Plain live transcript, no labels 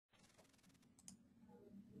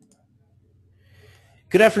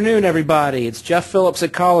Good afternoon, everybody. It's Jeff Phillips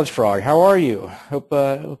at College Frog. How are you? Hope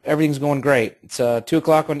everything's going great. It's 2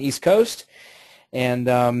 o'clock on the East Coast, and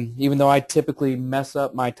even though I typically mess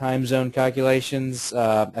up my time zone calculations,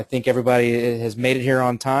 I think everybody has made it here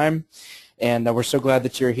on time, and we're so glad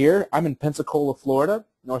that you're here. I'm in Pensacola, Florida,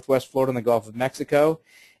 Northwest Florida in the Gulf of Mexico,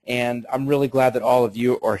 and I'm really glad that all of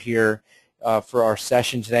you are here for our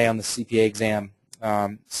session today on the CPA exam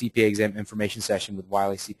information session with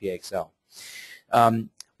Wiley CPAexcel.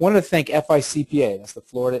 Wanted to thank FICPA, that's the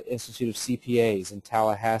Florida Institute of CPAs in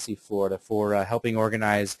Tallahassee, Florida, for helping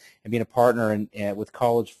organize and being a partner with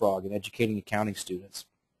College Frog and educating accounting students.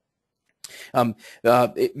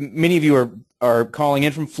 Many of you are calling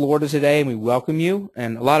in from Florida today, and we welcome you.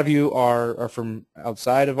 And a lot of you are from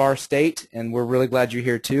outside of our state, and we're really glad you're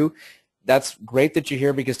here too. That's great that you're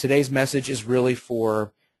here because today's message is really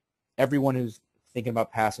for everyone who's thinking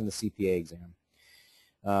about passing the CPA exam.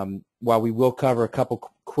 While we will cover a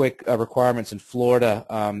couple quick requirements in Florida,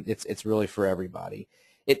 it's really for everybody.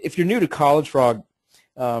 If you're new to College Frog,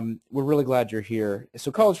 we're really glad you're here.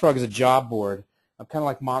 So College Frog is a job board, kind of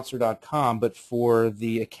like Monster.com, but for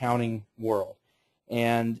the accounting world.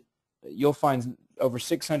 And you'll find over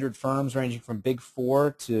 600 firms ranging from Big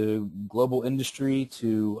Four to global industry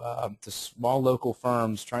to small local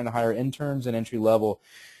firms trying to hire interns and entry level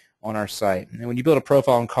on our site. And when you build a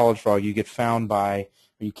profile on College Frog, you get found by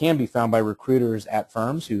you can be found by recruiters at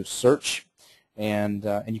firms who search, and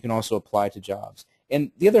you can also apply to jobs.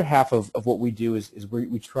 And the other half of what we do is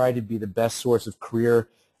we try to be the best source of career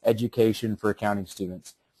education for accounting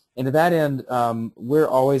students. And to that end, we're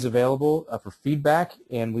always available for feedback,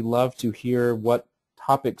 and we love to hear what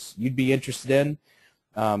topics you'd be interested in.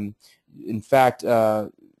 In fact,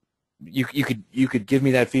 you could give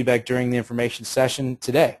me that feedback during the information session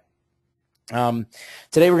today.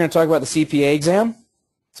 Today we're going to talk about the CPA exam,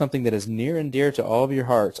 something that is near and dear to all of your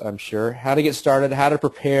hearts, I'm sure. How to get started, how to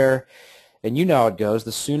prepare, and you know how it goes.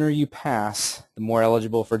 The sooner you pass, the more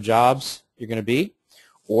eligible for jobs you're going to be.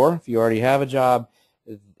 Or if you already have a job,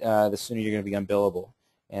 the sooner you're going to be unbillable,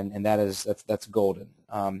 and that's golden.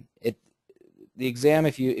 The exam,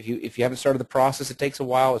 if you haven't started the process, it takes a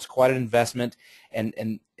while. It's quite an investment,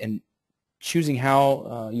 and choosing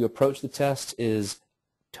how you approach the test is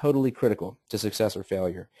totally critical to success or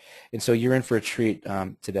failure. And so you're in for a treat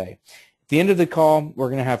today. At the end of the call, we're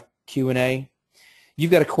going to have Q&A.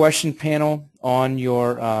 You've got a question panel on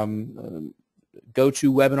your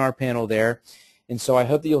GoToWebinar panel there. And so I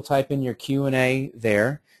hope that you'll type in your Q&A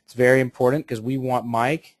there. It's very important because we want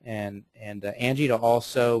Mike and Angie to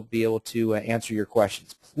also be able to answer your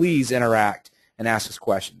questions. Please interact and ask us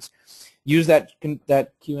questions. Use that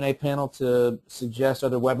Q&A panel to suggest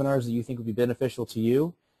other webinars that you think would be beneficial to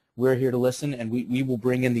you. We're here to listen, and we will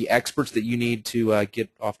bring in the experts that you need to get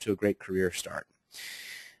off to a great career start.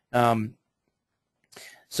 So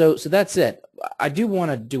that's it. I do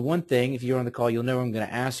want to do one thing. If you're on the call, you'll know what I'm going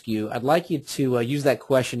to ask you. I'd like you to use that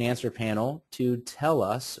question-answer panel to tell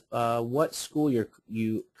us what school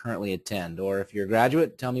you currently attend, or if you're a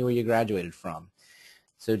graduate, tell me where you graduated from.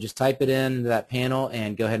 So just type it in that panel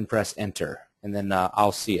and go ahead and press enter, and then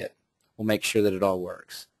I'll see it. We'll make sure that it all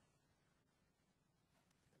works.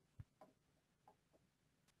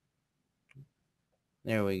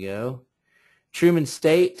 There we go. Truman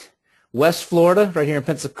State, West Florida, right here in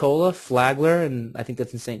Pensacola, Flagler, and I think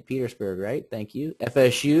that's in St. Petersburg, right? Thank you.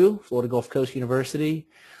 FSU, Florida Gulf Coast University,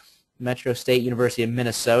 Metro State University of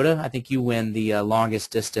Minnesota. I think you win the longest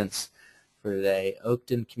distance for today.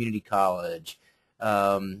 Oakton Community College.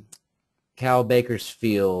 Cal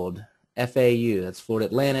Bakersfield, FAU, that's Florida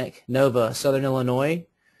Atlantic, Nova, Southern Illinois.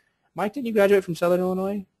 Mike, didn't you graduate from Southern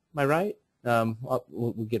Illinois? Am I right?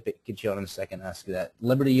 We'll get you on in a second. Ask you that.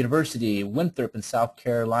 Liberty University, Winthrop in South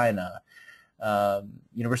Carolina,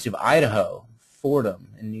 University of Idaho, Fordham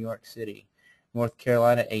in New York City, North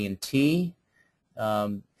Carolina A&T.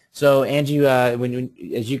 So Angie,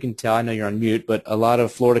 as you can tell, I know you're on mute, but a lot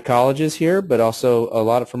of Florida colleges here, but also a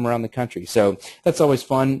lot from around the country. So that's always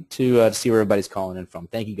fun to see where everybody's calling in from.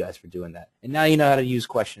 Thank you guys for doing that. And now you know how to use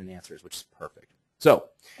question and answers, which is perfect. So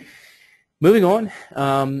moving on,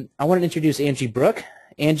 I want to introduce Angie Brook.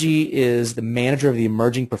 Angie is the manager of the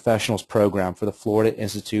Emerging Professionals Program for the Florida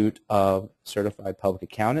Institute of Certified Public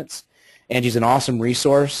Accountants. Angie's an awesome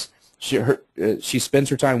resource. She spends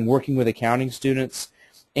her time working with accounting students.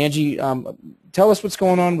 Angie, tell us what's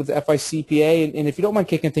going on with FICPA, and if you don't mind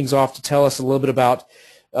kicking things off, to tell us a little bit about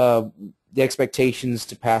the expectations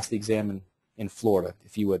to pass the exam in Florida,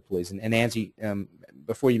 if you would, please. And Angie,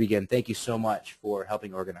 before you begin, thank you so much for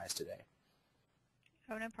helping organize today.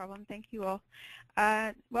 Oh, no problem. Thank you all.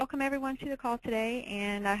 Welcome everyone to the call today,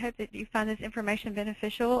 and I hope that you find this information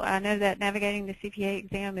beneficial. I know that navigating the CPA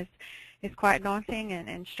exam is quite daunting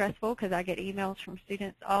and stressful because I get emails from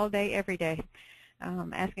students all day, every day,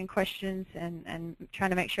 asking questions and trying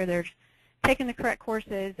to make sure they're taking the correct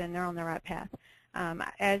courses and they're on the right path.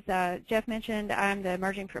 As Jeff mentioned, I'm the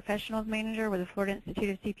Emerging Professionals Manager with the Florida Institute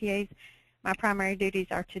of CPAs. My primary duties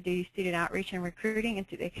are to do student outreach and recruiting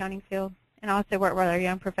into the accounting field, and also work with our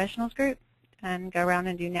Young Professionals group and go around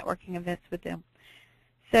and do networking events with them.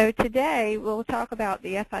 So today we'll talk about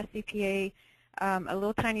the FICPA a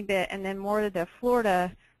little tiny bit, and then more of the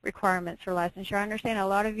Florida requirements for licensure. I understand a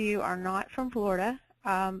lot of you are not from Florida,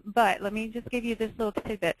 but let me just give you this little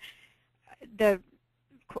tidbit. The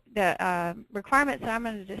requirements that I'm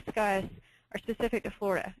going to discuss are specific to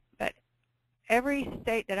Florida, but every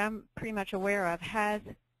state that I'm pretty much aware of has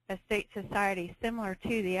a state society similar to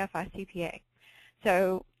the FICPA.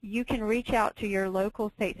 So you can reach out to your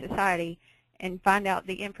local state society and find out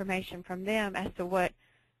the information from them as to what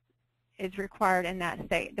is required in that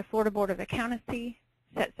state. The Florida Board of Accountancy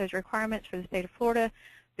sets those requirements for the state of Florida,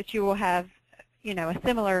 but you will have, a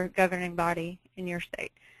similar governing body in your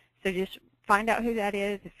state. So just find out who that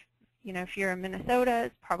is. If you're in Minnesota,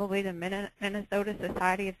 it's probably the Minnesota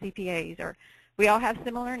Society of CPAs, or we all have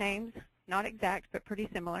similar names, not exact, but pretty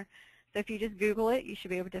similar. So if you just Google it, you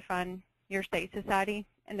should be able to find your state society,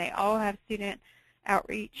 and they all have student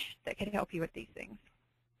outreach that can help you with these things.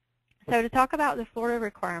 So to talk about the Florida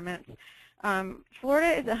requirements,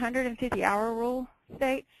 Florida is a 150-hour rule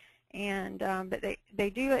state, and but they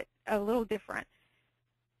do it a little different.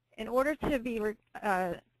 In order to be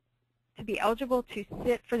eligible to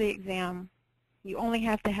sit for the exam, you only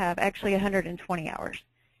have to have actually 120 hours,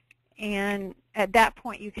 and at that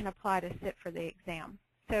point you can apply to sit for the exam.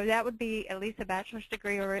 So that would be at least a bachelor's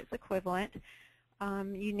degree or its equivalent.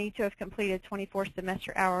 You need to have completed 24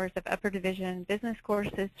 semester hours of upper division business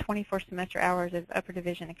courses, 24 semester hours of upper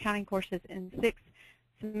division accounting courses, and 6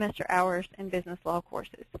 semester hours in business law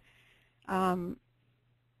courses.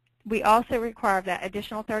 We also require that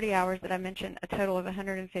additional 30 hours that I mentioned, a total of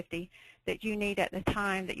 150, that you need at the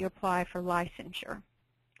time that you apply for licensure.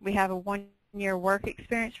 We have a 1-year work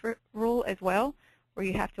experience rule as well, where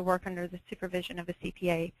you have to work under the supervision of a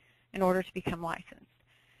CPA in order to become licensed.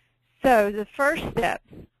 So the first steps,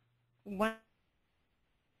 once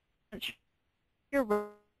you're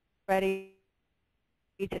ready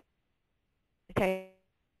to take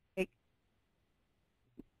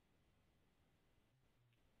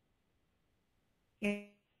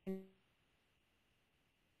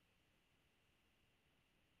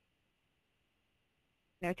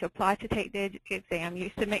to apply to take the exam, you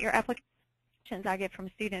submit your application. I get from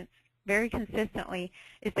students very consistently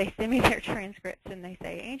is they send me their transcripts and they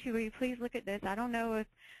say, Angie, will you please look at this? I don't know if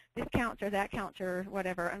this counts or that counts or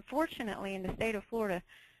whatever. Unfortunately, in the state of Florida,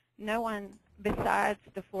 no one besides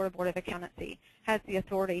the Florida Board of Accountancy has the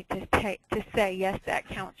authority to say, yes, that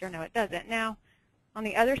counts or no, it doesn't. Now, on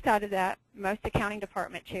the other side of that, most accounting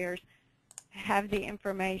department chairs have the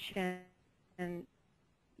information, and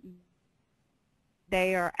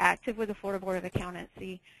they are active with the Florida Board of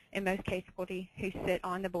Accountancy, in most cases who sit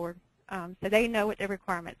on the board, so they know what their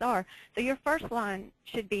requirements are. So your first line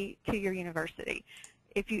should be to your university.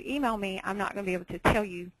 If you email me, I'm not going to be able to tell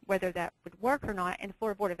you whether that would work or not, and the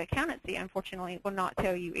Florida Board of Accountancy, unfortunately, will not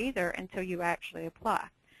tell you either until you actually apply.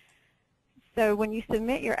 So when you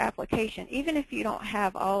submit your application, even if you don't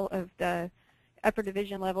have all of the upper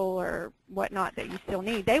division level or whatnot that you still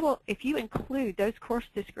need, they will, if you include those course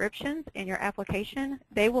descriptions in your application,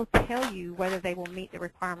 they will tell you whether they will meet the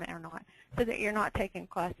requirement or not, so that you're not taking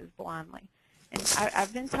classes blindly. And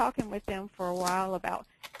I've been talking with them for a while about,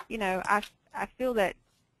 I feel that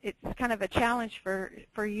it's kind of a challenge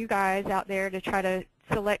for you guys out there to try to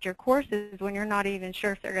select your courses when you're not even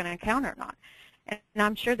sure if they're going to count or not. And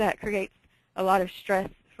I'm sure that creates a lot of stress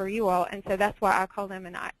for you all, and so that's why I call them.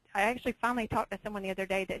 And I actually finally talked to someone the other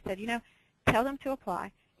day that said, tell them to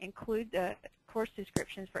apply, include the course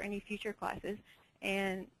descriptions for any future classes,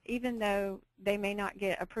 and even though they may not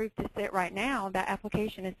get approved to sit right now, that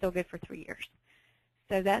application is still good for 3 years.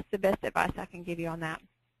 So that's the best advice I can give you on that.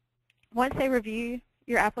 Once they review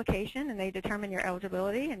your application and they determine your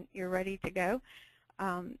eligibility and you're ready to go,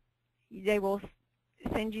 they will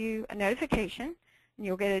send you a notification, and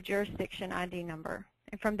you'll get a jurisdiction ID number.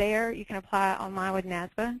 And from there, you can apply online with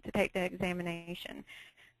NASBA to take the examination.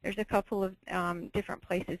 There's a couple of different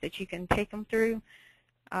places that you can take them through.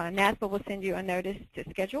 NASBA will send you a notice to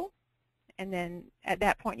schedule, and then at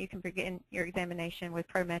that point you can begin your examination with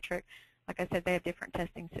Prometric. Like I said, they have different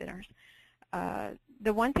testing centers.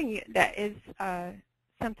 The one thing that is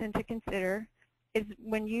something to consider is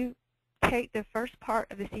when you take the first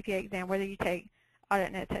part of the CPA exam, whether you take audit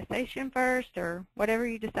and attestation first or whatever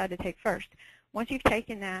you decide to take first, once you've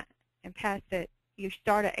taken that and passed it, you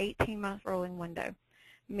start an 18-month rolling window,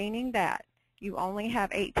 meaning that you only have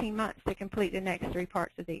 18 months to complete the next 3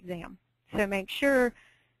 parts of the exam. So make sure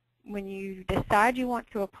when you decide you want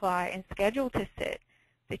to apply and schedule to sit,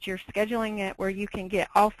 that you're scheduling it where you can get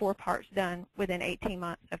all 4 parts done within 18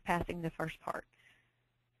 months of passing the first part.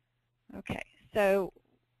 Okay, so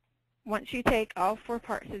once you take all 4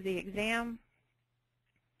 parts of the exam,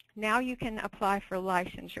 now you can apply for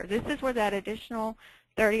licensure. This is where that additional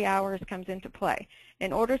 30 hours comes into play.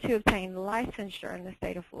 In order to obtain licensure in the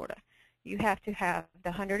state of Florida, you have to have the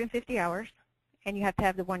 150 hours and you have to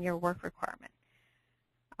have the 1-year work requirement.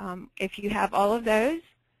 If you have all of those,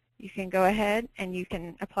 you can go ahead and you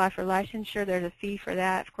can apply for licensure. There's a fee for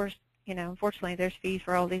that. Of course, you know, unfortunately there's fees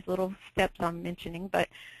for all these little steps I'm mentioning, but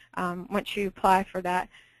once you apply for that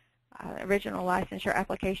original licensure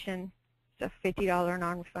application, it's a $50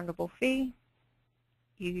 non-refundable fee.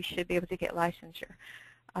 You should be able to get licensure.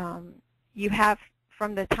 You have,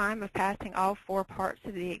 from the time of passing all 4 parts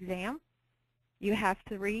of the exam, you have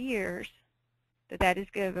 3 years that is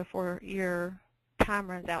good before your time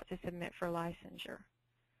runs out to submit for licensure.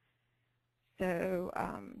 So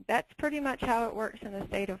that's pretty much how it works in the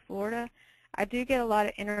state of Florida. I do get a lot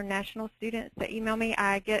of international students that email me.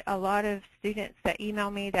 I get a lot of students that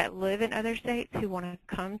email me that live in other states who want to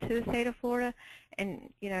come to the state of Florida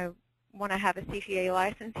and, you know, want to have a CPA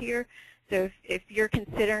license here. So if you're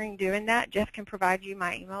considering doing that, Jeff can provide you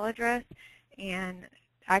my email address, and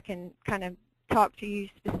I can kind of talk to you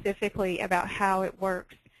specifically about how it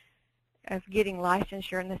works of getting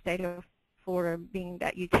licensure in the state of Florida, being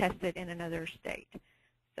that you tested in another state.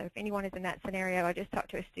 So if anyone is in that scenario, I just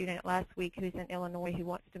talked to a student last week who's in Illinois who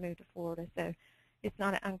wants to move to Florida. So it's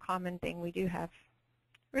not an uncommon thing. We do have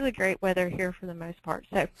really great weather here for the most part.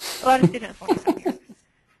 So a lot of students want to come here.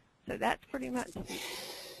 So that's pretty much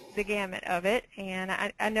the gamut of it. And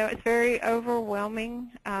I know it's very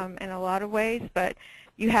overwhelming in a lot of ways, but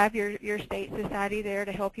you have your state society there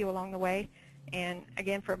to help you along the way. And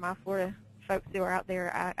again, for my Florida folks who are out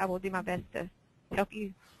there, I will do my best to help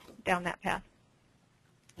you down that path.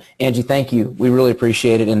 Angie, thank you. We really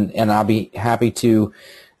appreciate it, and I'll be happy to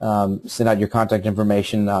send out your contact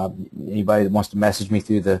information. Anybody that wants to message me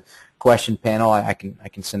through the question panel, I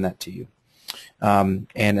can send that to you.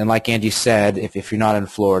 And like Angie said, if you're not in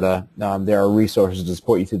Florida, there are resources to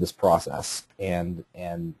support you through this process, and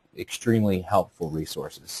extremely helpful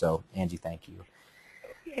resources. So, Angie, thank you.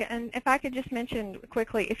 Yeah, and if I could just mention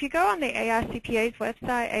quickly, if you go on the AICPA's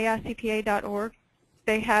website, aicpa.org,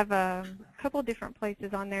 they have a couple different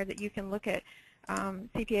places on there that you can look at.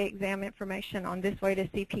 CPA exam information on This Way to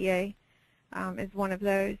CPA is one of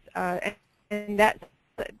those, and that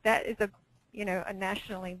is a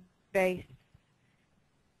nationally based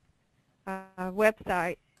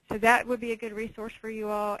website. So that would be a good resource for you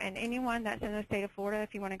all, and anyone that's in the state of Florida.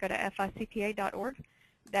 If you want to go to ficpa.org,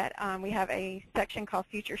 that we have a section called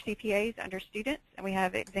Future CPAs under Students, and we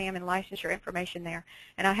have exam and licensure information there.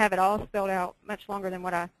 And I have it all spelled out much longer than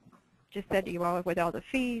what I just said to you all, with all the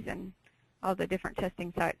fees and all the different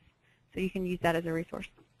testing sites. So you can use that as a resource.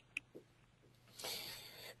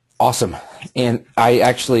 Awesome. And I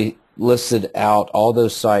actually listed out all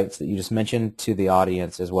those sites that you just mentioned to the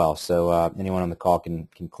audience as well. So anyone on the call can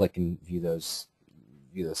click and view those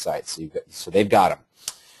sites. So they've got them.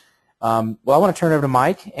 Well, I want to turn it over to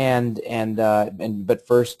Mike, but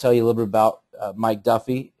first tell you a little bit about Mike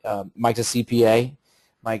Duffy. Mike's a CPA.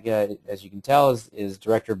 Mike, as you can tell, is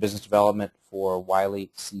Director of Business Development for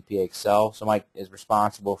Wiley CPAexcel. So Mike is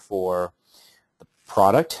responsible for the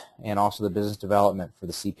product and also the business development for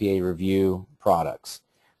the CPA review products.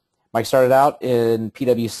 Mike started out in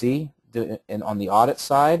PwC on the audit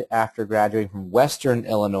side after graduating from Western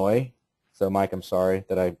Illinois. So Mike, I'm sorry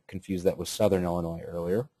that I confused that with Southern Illinois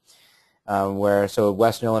earlier. So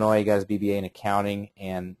Western Illinois, he got his BBA in accounting,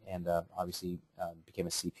 and obviously became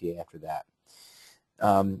a CPA after that.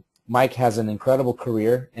 Mike has an incredible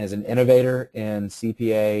career as an innovator in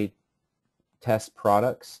CPA test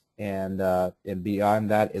products, and beyond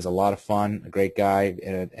that is a lot of fun, a great guy,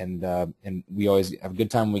 and we always have a good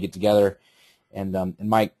time when we get together. And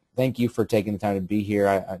Mike, thank you for taking the time to be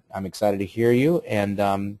here. I'm excited to hear you, and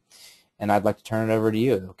I'd like to turn it over to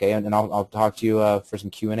you, okay? And I'll talk to you for some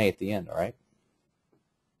Q&A at the end, all right?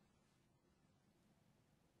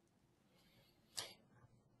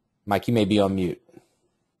 Mike, you may be on mute.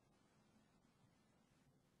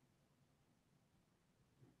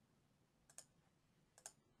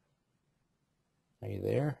 Are you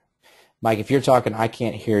there? Mike, if you're talking, I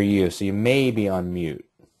can't hear you, so you may be on mute.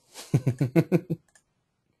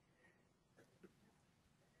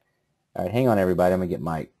 All right, hang on, everybody. I'm going to get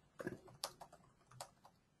Mike.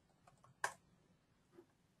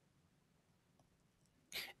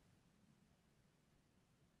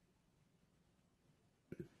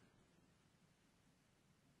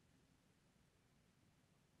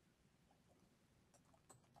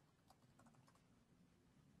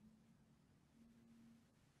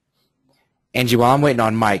 Angie, while I'm waiting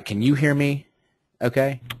on Mike, can you hear me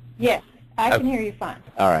okay? Yes, I can hear you fine.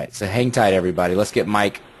 All right, so hang tight, everybody. Let's get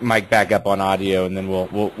Mike back up on audio, and then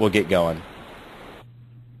we'll get going.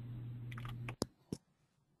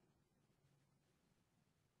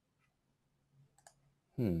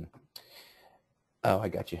 Oh, I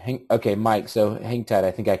got you. Okay, Mike. So hang tight.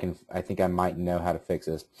 I think I might know how to fix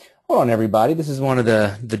this. Hold on, everybody. This is one of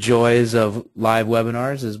the joys of live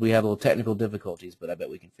webinars is we have a little technical difficulties, but I bet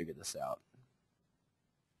we can figure this out.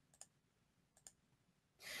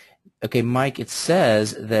 Okay, Mike. It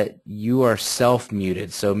says that you are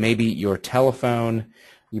self-muted. So maybe your telephone,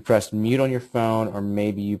 you pressed mute on your phone, or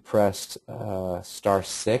maybe you pressed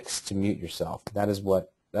 *6 to mute yourself. That's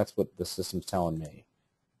what the system's telling me.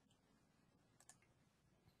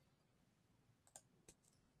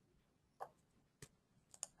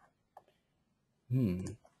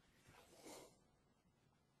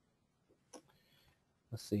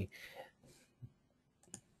 Let's see.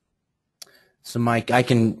 So, Mike, I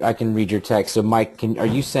can read your text. So, Mike, are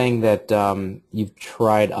you saying that you've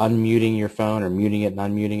tried unmuting your phone or muting it and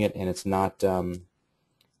unmuting it, and it's not? You're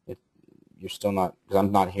still not, because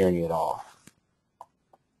I'm not hearing you at all.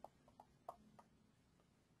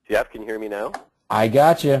 Jeff, can you hear me now? I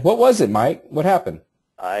got you. What was it, Mike? What happened?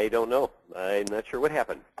 I don't know. I'm not sure what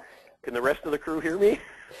happened. Can the rest of the crew hear me?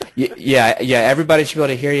 Yeah. Everybody should be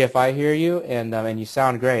able to hear you if I hear you, and you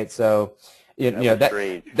sound great. So,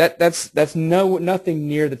 that's nothing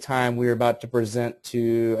near the time we were about to present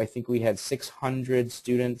to. I think we had 600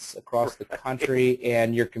 students across the country,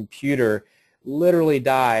 and your computer literally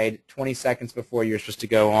died 20 seconds before you were supposed to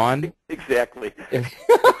go on. Exactly.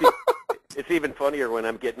 It's even funnier when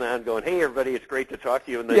I'm getting on going, hey, everybody, it's great to talk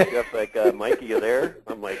to you. And then Jeff's like, Mike, are you there?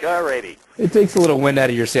 I'm like, all righty. It takes a little wind out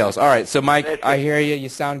of your sails. All right. So, Mike, I hear you. You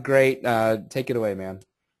sound great. Take it away, man.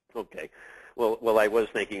 Okay. Well, I was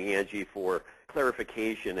thanking Angie for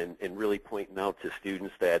clarification and really pointing out to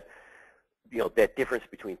students that, that difference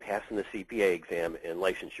between passing the CPA exam and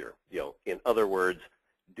licensure. In other words,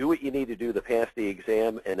 do what you need to do to pass the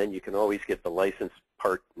exam, and then you can always get the license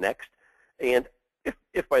part next. And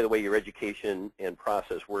if, by the way, your education and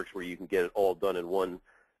process works where you can get it all done in one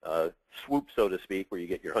swoop, so to speak, where you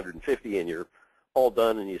get your 150 and you're all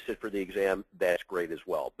done and you sit for the exam, that's great as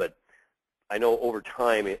well. But I know over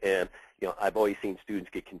time, and I've always seen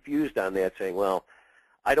students get confused on that, saying, well,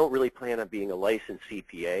 I don't really plan on being a licensed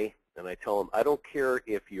CPA. And I tell them, I don't care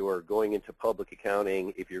if you're going into public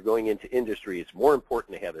accounting, if you're going into industry, it's more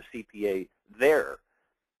important to have a CPA there.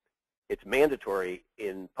 It's mandatory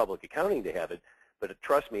in public accounting to have it. But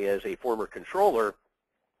trust me, as a former controller,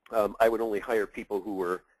 I would only hire people who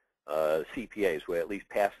were CPAs, who at least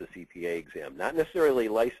passed the CPA exam. Not necessarily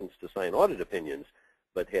licensed to sign audit opinions,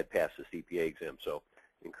 but had passed the CPA exam. So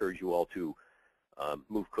I encourage you all to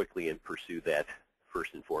move quickly and pursue that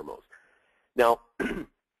first and foremost. Now,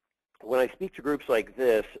 when I speak to groups like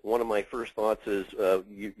this, one of my first thoughts is,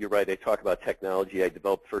 you're right, I talk about technology. I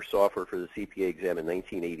developed first software for the CPA exam in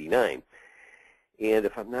 1989. And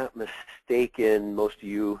if I'm not mistaken, most of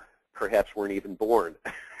you perhaps weren't even born.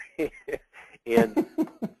 And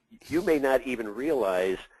you may not even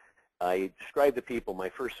realize, I described to people my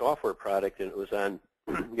first software product, and it was on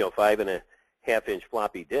 5.5-inch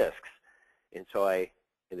floppy disks. And so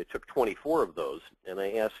and it took 24 of those. And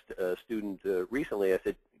I asked a student recently, I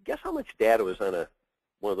said, guess how much data was on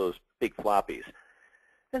one of those big floppies?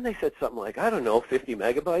 And they said something like, I don't know, 50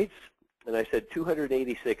 megabytes? And I said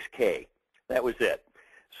 286K. That was it.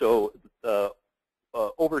 So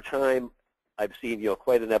over time, I've seen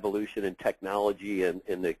quite an evolution in technology and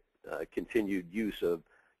the continued use of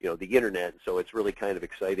the internet. So it's really kind of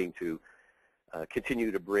exciting to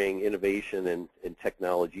continue to bring innovation and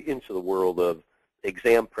technology into the world of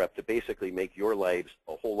exam prep to basically make your lives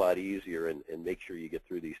a whole lot easier and make sure you get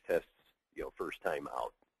through these tests first time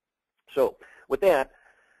out. So with that,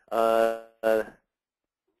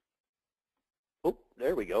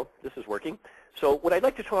 there we go. This is working. So what I'd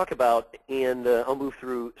like to talk about, and I'll move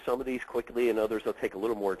through some of these quickly and others will take a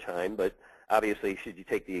little more time, but obviously should you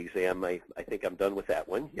take the exam, I think I'm done with that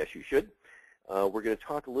one. Yes, you should. We're going to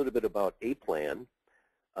talk a little bit about a plan.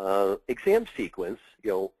 Exam sequence,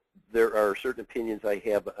 there are certain opinions I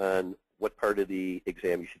have on what part of the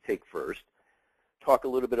exam you should take first, talk a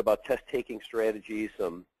little bit about test-taking strategies,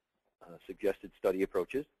 some suggested study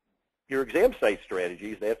approaches. Your exam site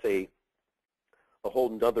strategies, that's a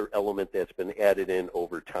whole other element that's been added in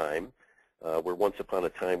over time, where once upon a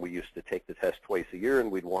time we used to take the test twice a year,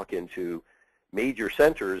 and we'd walk into major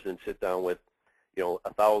centers and sit down with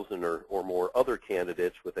 1,000 or more other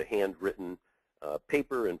candidates with a handwritten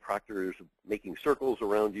paper and proctors making circles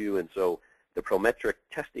around you. And so the Prometric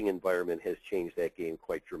testing environment has changed that game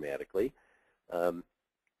quite dramatically. And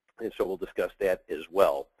so we'll discuss that as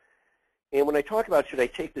well. And when I talk about should I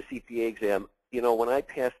take the CPA exam, when I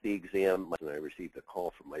passed the exam, I received a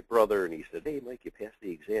call from my brother, and he said, "Hey, Mike, you passed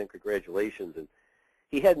the exam, congratulations." And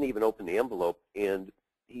he hadn't even opened the envelope, and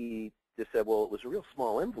he just said, "Well, it was a real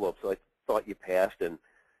small envelope, so I thought you passed." And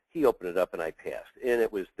he opened it up, and I passed. And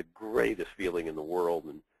it was the greatest feeling in the world.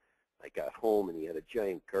 And I got home, and he had a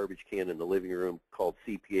giant garbage can in the living room called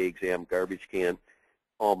CPA exam garbage can.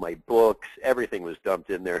 All my books, everything was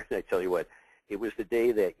dumped in there. And I tell you what, it was the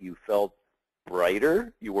day that you felt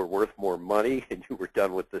brighter, you were worth more money, and you were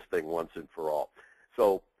done with this thing once and for all.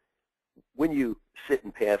 So when you sit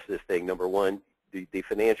and pass this thing, number one, the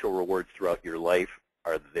financial rewards throughout your life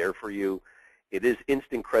are there for you. It is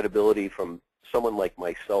instant credibility from someone like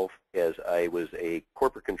myself, as I was a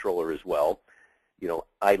corporate controller as well.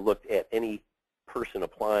 I looked at any person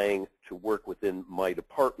applying to work within my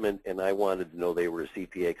department, and I wanted to know they were a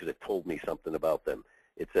CPA because it told me something about them.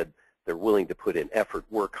 It said they're willing to put in effort,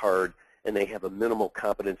 work hard, and they have a minimal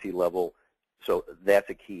competency level. So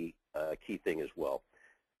that's a key thing as well.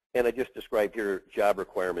 And I just described here job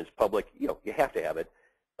requirements, public, you have to have it,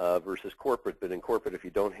 versus corporate. But in corporate, if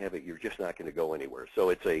you don't have it, you're just not going to go anywhere. So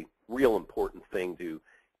it's a real important thing to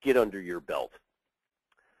get under your belt.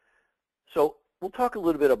 So we'll talk a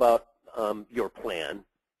little bit about your plan.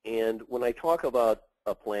 And when I talk about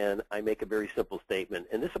a plan, I make a very simple statement,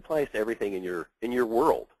 and this applies to everything in your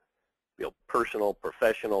world, personal,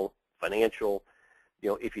 professional, financial.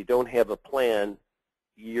 If you don't have a plan,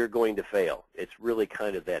 you're going to fail. It's really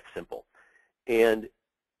kind of that simple. And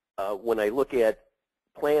when I look at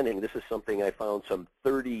planning, this is something I found some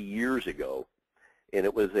 30 years ago, and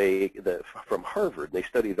it was from Harvard. They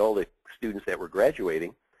studied all the students that were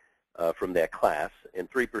graduating from that class, and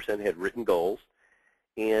 3% had written goals.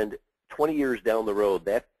 And 20 years down the road,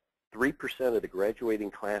 that 3% of the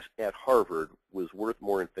graduating class at Harvard was worth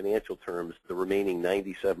more in financial terms the remaining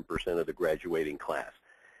 97% of the graduating class.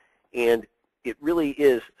 And it really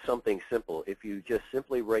is something simple. If you just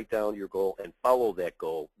simply write down your goal and follow that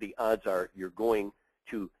goal, the odds are you're going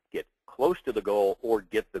to get close to the goal or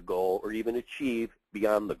get the goal or even achieve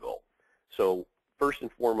beyond the goal. So first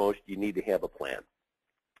and foremost, you need to have a plan.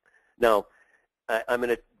 Now, I'm going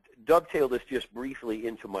to dovetail this just briefly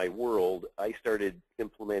into my world. I started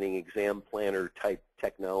implementing exam planner type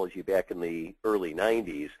technology back in the early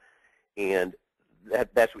 90s, and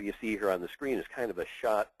that's what you see here on the screen is kind of a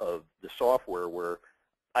shot of the software where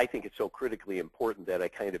I think it's so critically important that I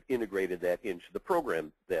kind of integrated that into the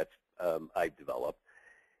program that I developed.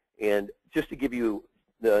 And just to give you,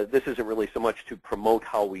 this isn't really so much to promote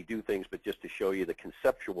how we do things, but just to show you the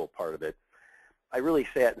conceptual part of it. I really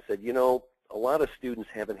sat and said, a lot of students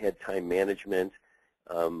haven't had time management.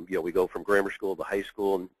 We go from grammar school to high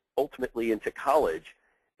school and ultimately into college.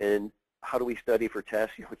 And how do we study for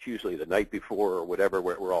tests? It's usually the night before or whatever,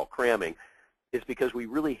 we're all cramming. It's because we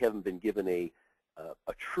really haven't been given a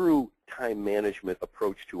true time management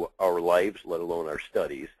approach to our lives, let alone our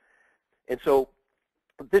studies. And so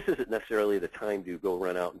this isn't necessarily the time to go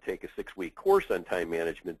run out and take a 6-week course on time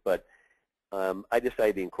management, but I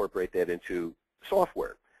decided to incorporate that into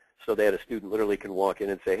software, so that a student literally can walk in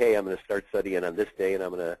and say, hey, I'm going to start studying on this day, and I'm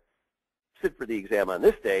going to sit for the exam on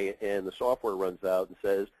this day, and the software runs out and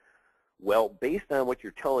says, well, based on what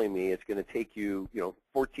you're telling me, it's going to take you,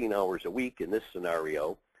 14 hours a week in this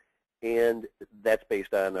scenario, and that's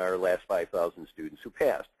based on our last 5,000 students who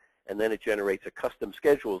passed. And then it generates a custom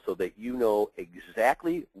schedule so that you know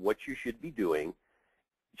exactly what you should be doing,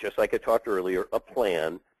 just like I talked earlier, a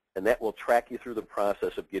plan, and that will track you through the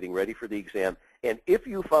process of getting ready for the exam. And if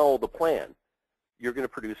you follow the plan, you're going to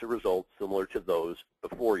produce a result similar to those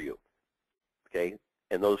before you, okay?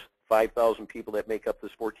 And those 5,000 people that make up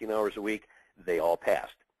this 14 hours a week, they all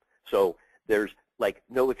passed. So there's like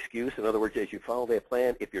no excuse. In other words, as you follow that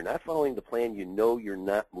plan, if you're not following the plan, you know you're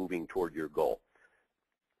not moving toward your goal.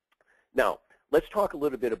 Now, let's talk a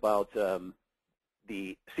little bit about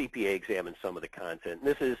the CPA exam and some of the content.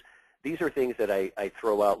 And these are things that I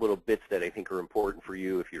throw out, little bits that I think are important for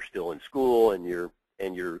you if you're still in school and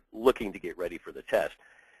you're looking to get ready for the test.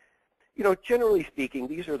 Generally speaking,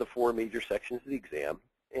 these are the 4 major sections of the exam.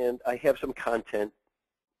 and I have some content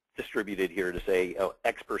distributed here to say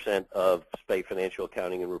X% of, say, financial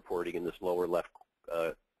accounting and reporting in this lower left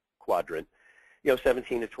quadrant.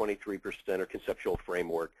 17 to 23% are conceptual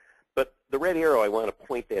framework. But the red arrow, I want to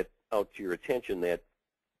point that out to your attention that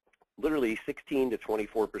literally 16 to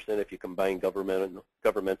 24%, if you combine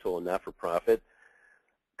governmental and not-for-profit,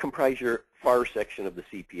 comprise your FAR section of the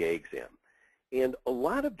CPA exam. And a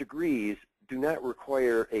lot of degrees do not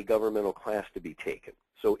require a governmental class to be taken.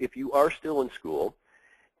 So if you are still in school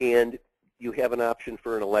and you have an option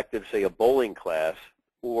for an elective, say a bowling class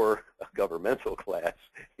or a governmental class,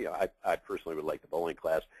 I personally would like the bowling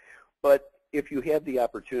class, but if you have the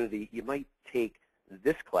opportunity, you might take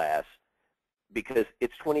this class because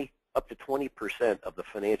it's up to 20% of the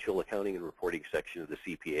financial accounting and reporting section of the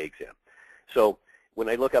CPA exam. So when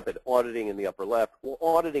I look up at auditing in the upper left, well,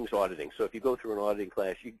 auditing's auditing. So if you go through an auditing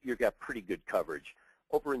class, you've got pretty good coverage.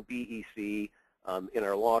 Over in BEC, in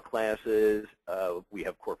our law classes, we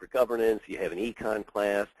have corporate governance. You have an econ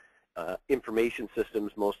class, information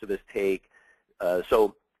systems most of us take.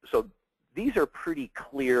 So these are pretty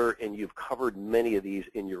clear, and you've covered many of these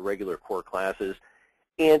in your regular core classes.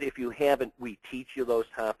 And if you haven't, we teach you those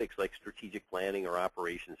topics like strategic planning or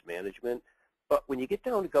operations management. But when you get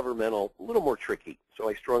down to governmental, a little more tricky. So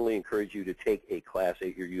I strongly encourage you to take a class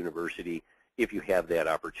at your university if you have that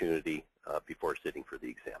opportunity before sitting for the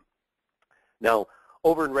exam. Now,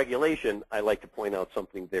 over in regulation, I like to point out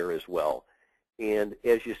something there as well. And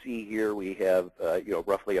as you see here, we have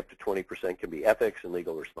roughly up to 20% can be ethics and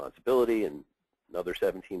legal responsibility, and another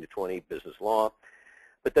 17 to 20 business law.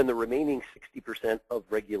 But then the remaining 60% of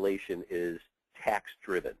regulation is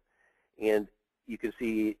tax-driven. And you can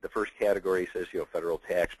see the first category says, federal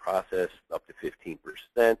tax process up to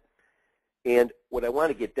 15%. And what I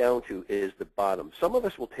want to get down to is the bottom. Some of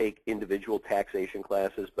us will take individual taxation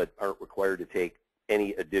classes but aren't required to take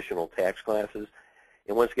any additional tax classes.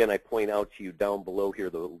 And once again, I point out to you down below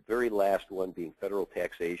here, the very last one being federal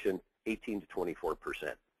taxation, 18 to 24%.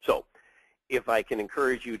 So if I can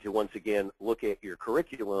encourage you to once again look at your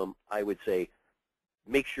curriculum, I would say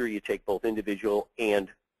make sure you take both individual and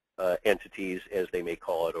entities, as they may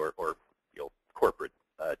call it, or corporate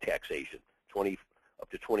taxation, up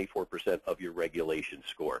to 24% of your regulation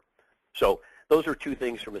score. So those are two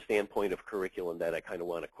things from a standpoint of curriculum that I kind of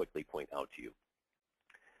want to quickly point out to you.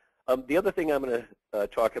 The other thing I'm going to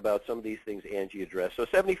talk about, some of these things Angie addressed. So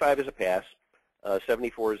 75 is a pass,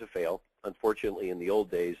 74 is a fail. Unfortunately, in the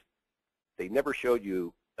old days, they never showed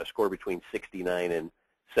you a score between 69 and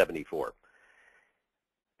 74.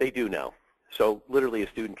 They do now. So literally a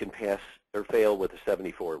student can pass or fail with a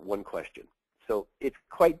 74, one question. So it's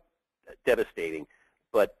quite devastating.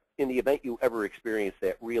 But in the event you ever experience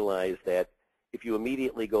that, realize that if you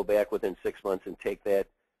immediately go back within 6 months and take that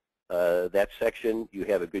section, you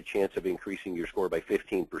have a good chance of increasing your score by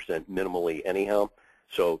 15% minimally anyhow.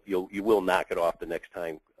 So you will knock it off the next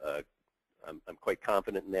time. I'm quite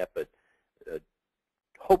confident in that, but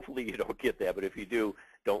hopefully you don't get that. But if you do,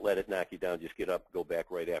 don't let it knock you down. Just get up, go back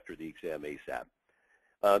right after the exam ASAP.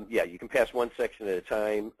 Yeah, you can pass one section at a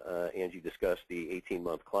time. Angie discussed the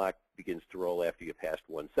 18-month clock begins to roll after you passed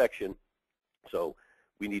one section. So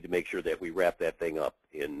we need to make sure that we wrap that thing up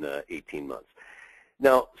in 18 months.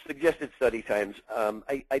 Now, suggested study times.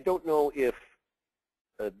 I don't know if,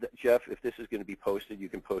 Jeff, if this is going to be posted. You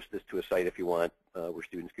can post this to a site if you want where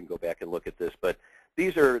students can go back and look at this. But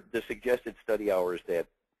these are the suggested study hours that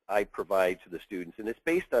I provide to the students. And it's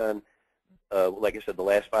based on, like I said, the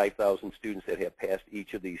last 5,000 students that have passed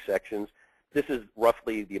each of these sections. This is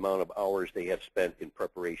roughly the amount of hours they have spent in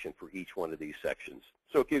preparation for each one of these sections.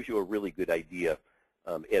 So it gives you a really good idea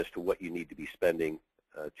as to what you need to be spending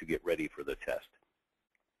to get ready for the test.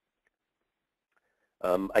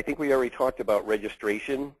 I think we already talked about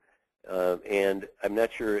registration, and I'm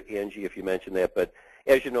not sure, Angie, if you mentioned that, but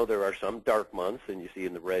as you know, there are some dark months, and you see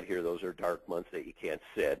in the red here, those are dark months that you can't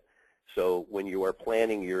sit. So when you are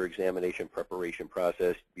planning your examination preparation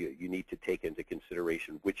process, you need to take into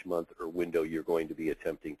consideration which month or window you're going to be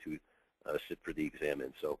attempting to sit for the exam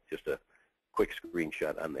in. So just a quick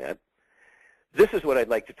screenshot on that. This is what I'd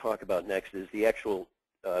like to talk about next, is the actual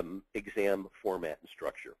exam format and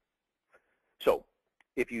structure. So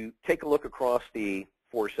if you take a look across the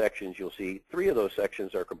 4 sections, you'll see 3 of those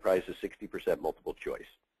sections are comprised of 60% multiple choice.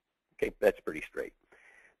 Okay, that's pretty straight.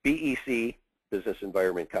 BEC, Business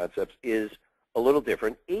Environment Concepts, is a little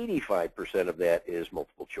different. 85% of that is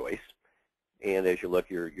multiple choice. And as you look,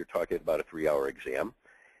 you're talking about a 3-hour exam.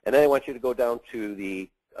 And then I want you to go down to the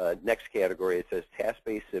next category. It says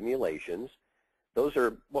task-based simulations. Those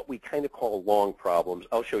are what we kind of call long problems.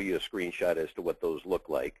 I'll show you a screenshot as to what those look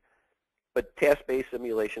like. But task-based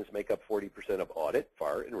simulations make up 40% of audit,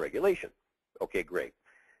 FAR, and regulation. Okay, great.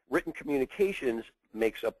 Written communications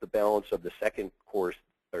makes up the balance of the second course,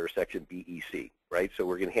 or section BEC, right? So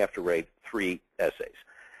we're going to have to write 3 essays.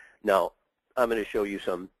 Now, I'm going to show you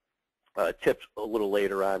some tips a little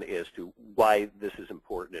later on as to why this is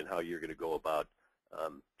important and how you're going to go about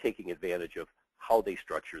taking advantage of how they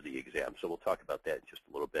structure the exam. So we'll talk about that in just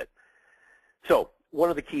a little bit. So one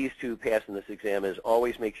of the keys to passing this exam is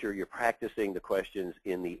always make sure you're practicing the questions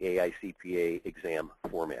in the AICPA exam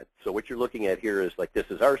format. So what you're looking at here is like, this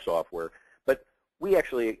is our software, but we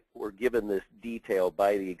actually were given this detail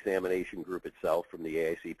by the examination group itself from the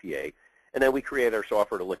AICPA, and then we create our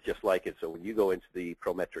software to look just like it. So when you go into the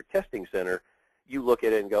Prometric Testing Center, you look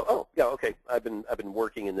at it and go, oh, yeah, okay, I've been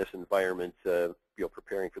working in this environment,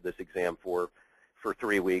 preparing for this exam for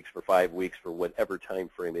 3 weeks, for 5 weeks, for whatever time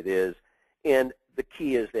frame it is. And the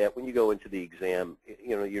key is that when you go into the exam,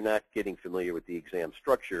 you're not getting familiar with the exam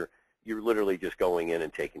structure. You're literally just going in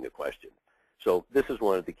and taking the question. So this is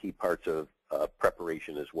one of the key parts of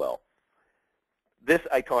preparation as well. This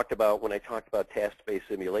I talked about when I talked about task-based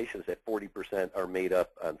simulations, that 40% are made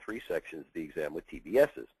up on 3 sections of the exam with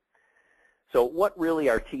TBSs. So what really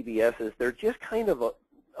are TBSs? They're just kind of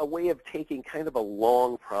a way of taking kind of a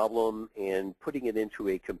long problem and putting it into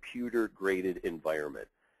a computer-graded environment.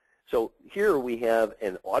 So here we have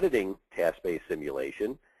an auditing task-based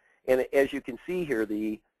simulation, and as you can see here,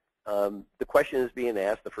 the question is being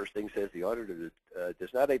asked. The first thing says the auditor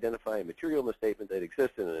does not identify a material misstatement that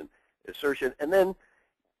exists in an assertion, and then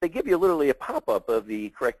they give you literally a pop-up of the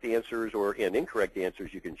correct answers and incorrect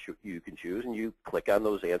answers you can choose, and you click on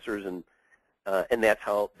those answers, and that's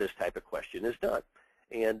how this type of question is done.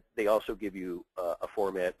 And they also give you a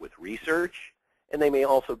format with research, and they may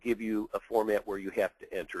also give you a format where you have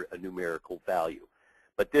to enter a numerical value.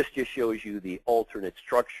 But this just shows you the alternate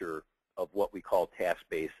structure of what we call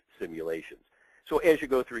task-based simulations. So as you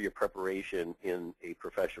go through your preparation in a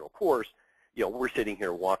professional course, we're sitting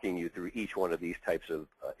here walking you through each one of these types of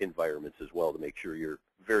environments as well to make sure you're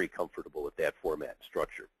very comfortable with that format and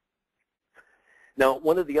structure. Now,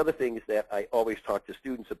 one of the other things that I always talk to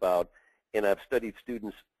students about, and I've studied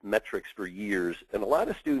students' metrics for years, and a lot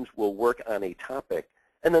of students will work on a topic,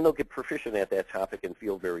 and then they'll get proficient at that topic and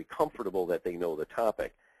feel very comfortable that they know the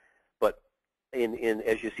topic. But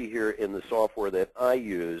as you see here in the software that I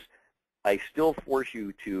use, I still force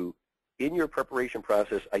you to, in your preparation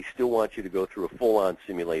process, I still want you to go through a full-on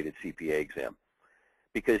simulated CPA exam,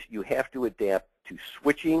 because you have to adapt to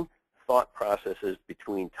switching thought processes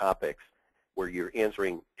between topics, where you're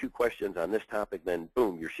answering 2 questions on this topic, then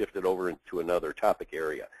boom, you're shifted over into another topic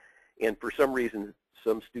area. And for some reason,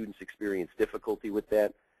 some students experience difficulty with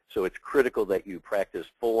that, so it's critical that you practice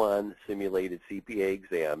full-on simulated CPA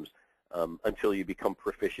exams until you become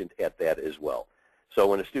proficient at that as well. So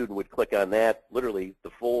when a student would click on that, literally the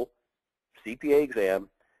full CPA exam,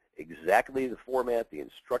 exactly the format, the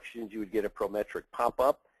instructions you would get at Prometric pop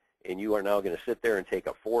up, and you are now going to sit there and take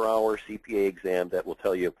a 4-hour CPA exam that will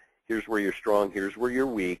tell you, here's where you're strong, here's where you're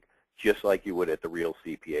weak, just like you would at the real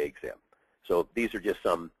CPA exam. So these are just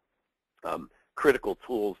some critical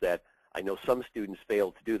tools that I know some students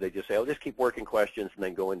fail to do. They just say, oh, just keep working questions and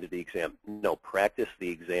then go into the exam. No, practice the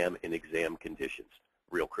exam in exam conditions.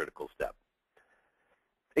 Real critical step.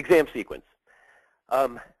 Exam sequence.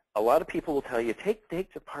 A lot of people will tell you, take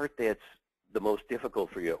the part that's the most difficult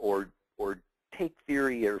for you, or take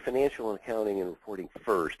theory or financial and accounting and reporting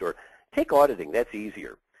first, or take auditing, that's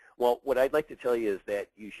easier. Well, what I'd like to tell you is that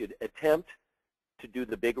you should attempt to do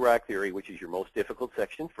the Big Rock Theory, which is your most difficult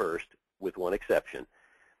section first, with one exception.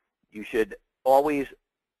 You should always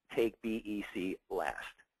take BEC last.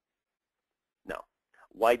 Now,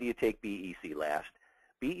 why do you take BEC last?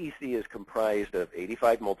 BEC is comprised of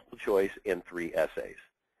 85 multiple choice and 3 essays.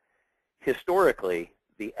 Historically,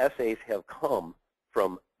 the essays have come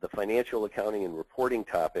from the financial accounting and reporting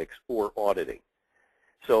topics or auditing.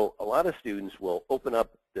 So a lot of students will open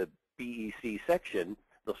up the BEC section,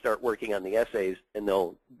 they'll start working on the essays, and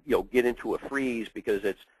they'll get into a freeze because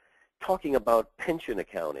it's talking about pension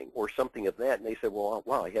accounting or something of that, and they say, well,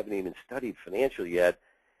 wow, I haven't even studied financial yet.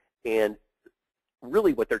 And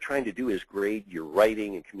really what they're trying to do is grade your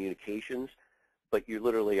writing and communications, but you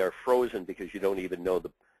literally are frozen because you don't even know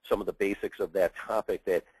some of the basics of that topic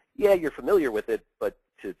that, yeah, you're familiar with it, but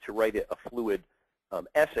to write a fluid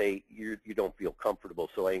essay, you don't feel comfortable.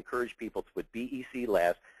 So I encourage people to put BEC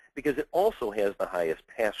last because it also has the highest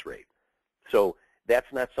pass rate. So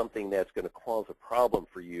that's not something that's going to cause a problem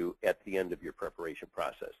for you at the end of your preparation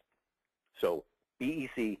process. So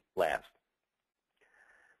BEC last.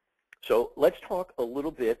 So let's talk a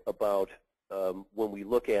little bit about when we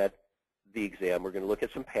look at the exam, we're going to look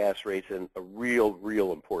at some pass rates and a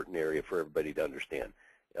real important area for everybody to understand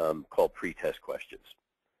called pretest questions.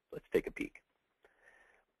 Let's take a peek.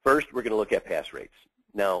 First, we're going to look at pass rates.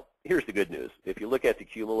 Now, here's the good news. If you look at the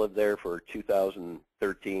cumulative there for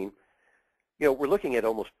 2013, we're looking at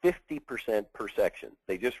almost 50% per section.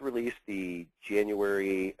 They just released the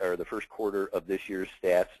January or the first quarter of this year's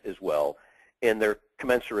stats as well, and they're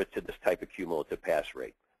commensurate to this type of cumulative pass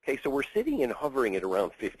rate. Okay, so we're sitting and hovering at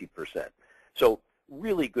around 50%. So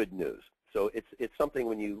really good news. So it's something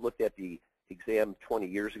when you looked at the exam 20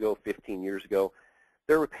 years ago, 15 years ago,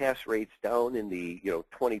 there were pass rates down in the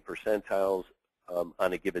 20 percentiles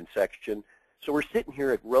on a given section. So we're sitting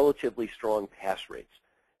here at relatively strong pass rates.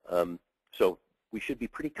 So we should be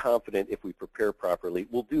pretty confident if we prepare properly,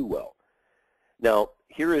 we'll do well. Now,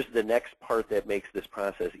 here is the next part that makes this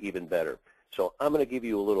process even better. So I'm going to give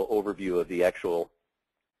you a little overview of the actual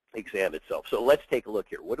exam itself. So let's take a look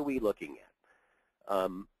here. What are we looking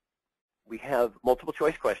at? We have multiple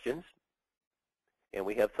choice questions, and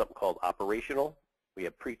we have something called operational. We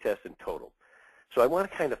have pretest and total. So I want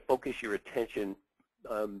to kind of focus your attention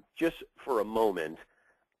just for a moment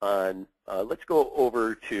on, let's go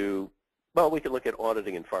over to, well, we can look at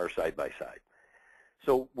auditing and FAR side by side.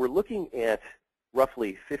 So we're looking at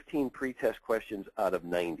roughly 15 pretest questions out of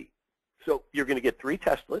 90. So you're going to get 3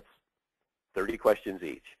 testlets, 30 questions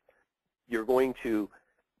each. You're going to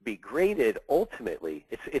be graded ultimately.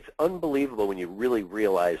 It's unbelievable when you really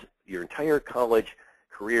realize your entire college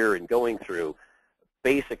career and going through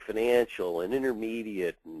basic financial and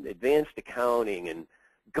intermediate and advanced accounting and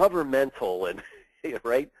governmental and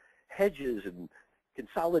right, hedges and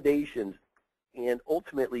consolidations, and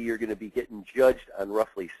ultimately you're going to be getting judged on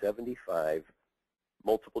roughly 75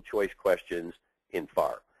 multiple choice questions in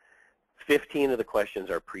FAR. 15 of the questions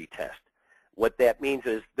are pretest. What that means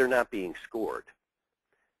is they're not being scored.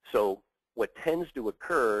 So what tends to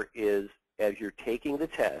occur is as you're taking the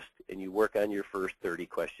test and you work on your first 30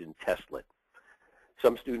 question testlet,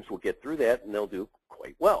 some students will get through that and they'll do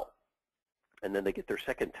quite well. And then they get their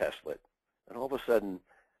second testlet. And all of a sudden,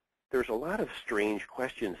 there's a lot of strange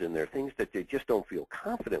questions in there, things that they just don't feel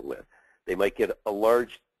confident with. They might get a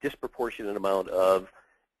large disproportionate amount of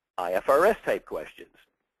IFRS type questions,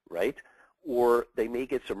 right? Or they may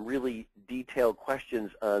get some really detailed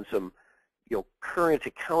questions on some current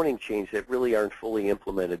accounting change that really aren't fully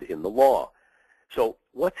implemented in the law. So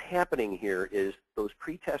what's happening here is those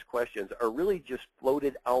pretest questions are really just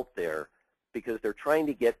floated out there because they're trying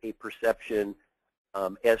to get a perception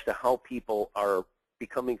as to how people are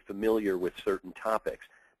becoming familiar with certain topics,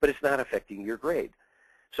 but it's not affecting your grade.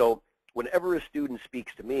 So whenever a student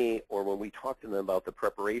speaks to me or when we talk to them about the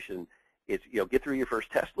preparation, it's get through your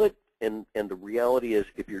first testlet, and the reality is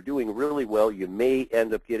if you're doing really well, you may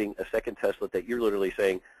end up getting a second testlet that you're literally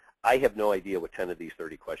saying, I have no idea what 10 of these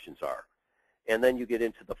 30 questions are. And then you get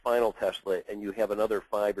into the final testlet and you have another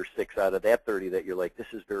 5 or 6 out of that 30 that you're like, this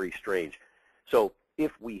is very strange. So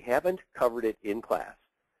if we haven't covered it in class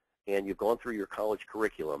and you've gone through your college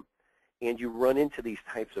curriculum and you run into these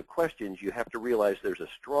types of questions, you have to realize there's a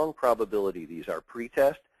strong probability these are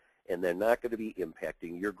pretest and they're not going to be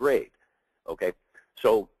impacting your grade. Okay,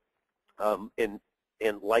 so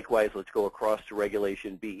and likewise, let's go across to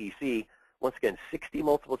regulation BEC. Once again, 60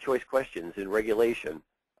 multiple choice questions in regulation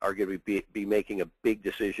are going to be making a big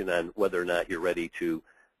decision on whether or not you're ready to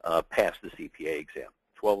pass the CPA exam,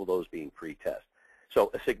 12 of those being pretest.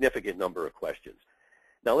 So a significant number of questions.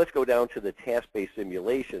 Now let's go down to the task-based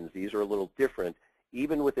simulations. These are a little different.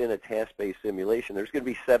 Even within a task-based simulation, there's going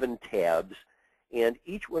to be 7 tabs. And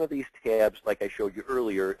each one of these tabs, like I showed you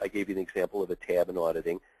earlier, I gave you an example of a tab in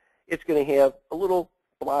auditing. It's going to have a little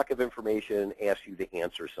block of information, ask you to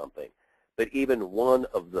answer something. But even one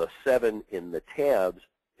of the 7 in the tabs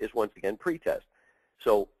is once again pretest.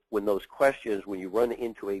 So when those questions, when you run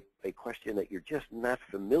into a question that you're just not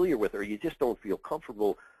familiar with or you just don't feel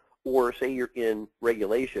comfortable, or say you're in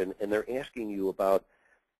regulation and they're asking you about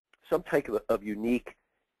some type of unique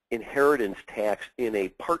inheritance tax in a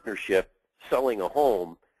partnership selling a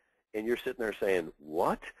home, and you're sitting there saying,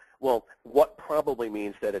 what? Well, what probably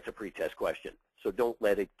means that it's a pretest question, so don't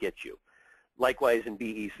let it get you. Likewise, in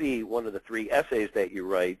BEC, one of the 3 essays that you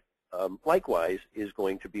write, likewise, is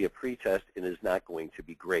going to be a pretest and is not going to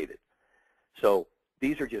be graded. So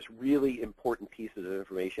these are just really important pieces of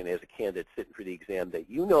information as a candidate sitting for the exam that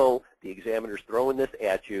you know the examiner's throwing this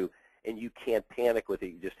at you, and you can't panic with it.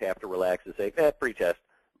 You just have to relax and say, pretest,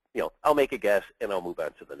 I'll make a guess, and I'll move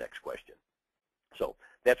on to the next question. So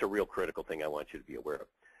that's a real critical thing I want you to be aware of.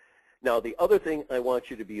 Now, the other thing I want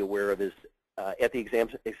you to be aware of is at the exam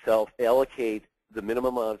itself, allocate the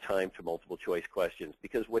minimum amount of time to multiple choice questions,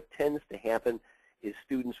 because what tends to happen is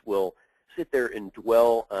students will sit there and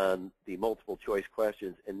dwell on the multiple choice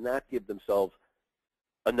questions and not give themselves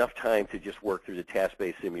enough time to just work through the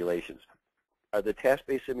task-based simulations. Are the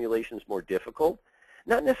task-based simulations more difficult?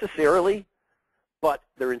 Not necessarily, but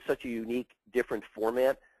they're in such a unique, different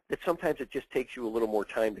format that sometimes it just takes you a little more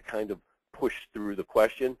time to kind of push through the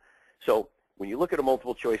question. So when you look at a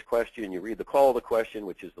multiple choice question, you read the call of the question,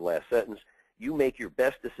 which is the last sentence, you make your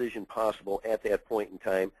best decision possible at that point in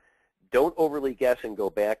time. Don't overly guess and go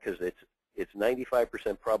back, because it's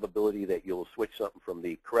 95% probability that you'll switch something from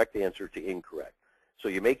the correct answer to incorrect. So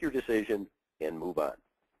you make your decision and move on.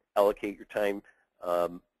 Allocate your time,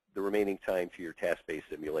 the remaining time, to your task-based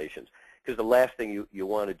simulations. Because the last thing you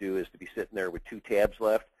want to do is to be sitting there with 2 tabs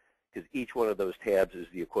left, because each one of those tabs is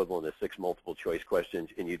the equivalent of 6 multiple choice questions,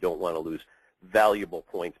 and you don't want to lose valuable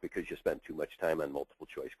points because you spent too much time on multiple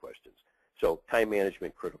choice questions. So time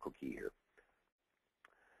management, critical key here.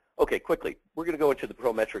 Okay, quickly, we're going to go into the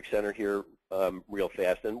Prometric Center here real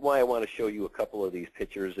fast. And why I want to show you a couple of these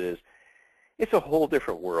pictures is it's a whole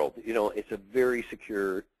different world. You know, it's a very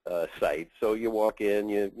secure site. So you walk in,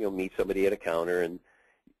 you meet somebody at a counter,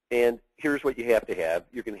 and here's what you have to have.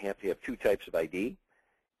 You're going to have 2 types of ID.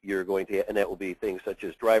 You're going to, and that will be things such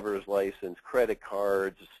as driver's license, credit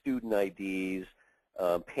cards, student IDs,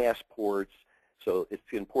 passports. So it's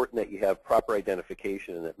important that you have proper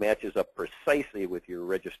identification and it matches up precisely with your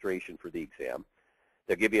registration for the exam.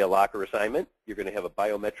 They'll give you a locker assignment. You're going to have a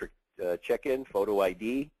biometric check-in, photo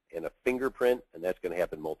ID, and a fingerprint, and that's going to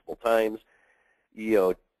happen multiple times. You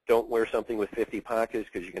know, don't wear something with 50 pockets,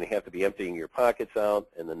 because you're going to have to be emptying your pockets out.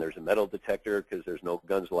 And then there's a metal detector, because there's no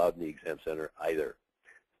guns allowed in the exam center either.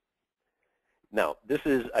 Now,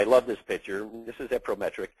 I love this picture. This is at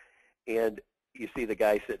Prometric, and you see the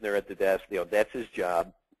guy sitting there at the desk. You know, that's his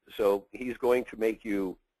job. So he's going to make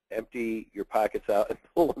you empty your pockets out and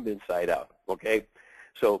pull them inside out, okay?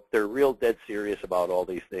 So they're real dead serious about all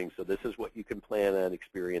these things. So this is what you can plan on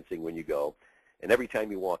experiencing when you go. And every time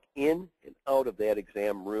you walk in and out of that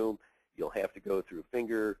exam room, you'll have to go through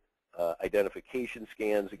finger identification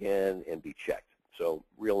scans again and be checked. So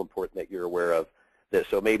real important that you're aware of this.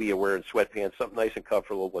 So maybe you're wearing sweatpants, something nice and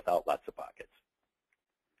comfortable without lots of pockets.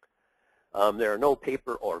 There are no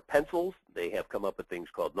paper or pencils. They have come up with things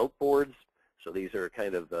called note boards. So these are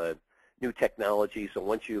kind of new technology. So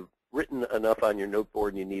once you've written enough on your note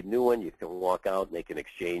board and you need a new one, you can walk out and they can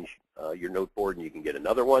exchange your note board and you can get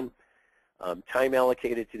another one. Time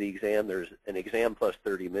allocated to the exam. There's an exam plus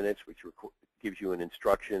 30 minutes, which gives you an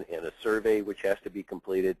instruction and a survey, which has to be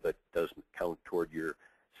completed, but doesn't count toward your,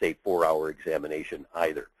 say, 4-hour examination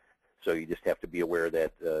either. So you just have to be aware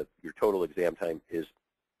that your total exam time is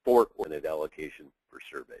 4-minute allocation for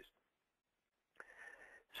surveys.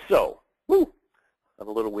 So, I'm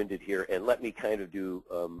a little winded here, and let me kind of do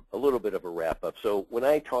a little bit of a wrap-up. So when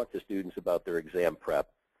I talk to students about their exam prep,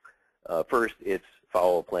 first it's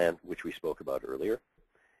follow a plan, which we spoke about earlier.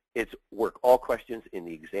 It's work all questions in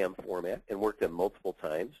the exam format and work them multiple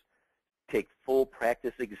times. Take full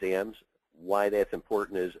practice exams. Why that's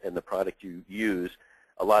important is, and the product you use,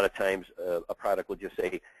 a lot of times a product will just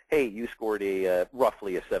say, hey, you scored a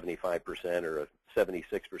roughly a 75% or a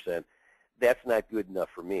 76%. That's not good enough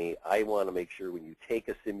for me. I want to make sure when you take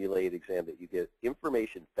a simulated exam that you get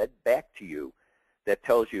information fed back to you that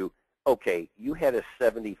tells you, okay, you had a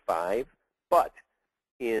 75, but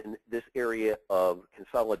in this area of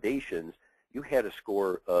consolidations, you had a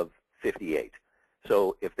score of 58.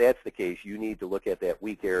 So if that's the case, you need to look at that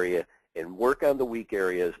weak area and work on the weak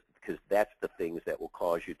areas, because that's the things that will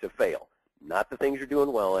cause you to fail. Not the things you're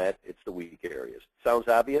doing well at, it's the weak areas. Sounds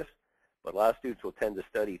obvious, but a lot of students will tend to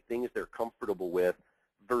study things they're comfortable with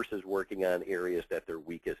versus working on areas that they're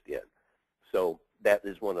weakest in. So that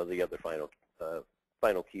is one of the other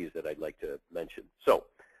final keys that I'd like to mention. So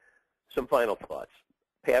some final thoughts.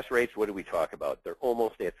 Pass rates, what do we talk about? They're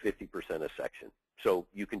almost at 50% a section, so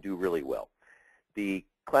you can do really well. The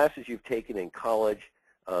classes you've taken in college,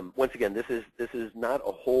 once again, this is not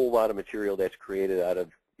a whole lot of material that's created out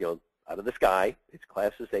of the sky. It's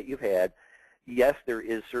classes that you've had. Yes, there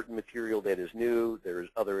is certain material that is new. There's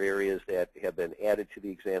other areas that have been added to the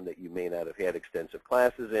exam that you may not have had extensive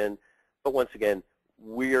classes in. But once again,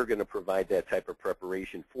 we are going to provide that type of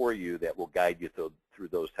preparation for you that will guide you through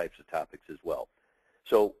those types of topics as well.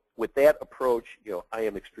 So with that approach, I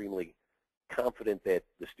am extremely confident that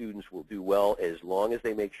the students will do well as long as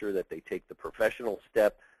they make sure that they take the professional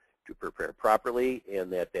step to prepare properly,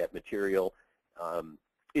 and that material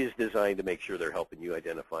is designed to make sure they're helping you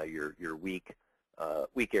identify your weak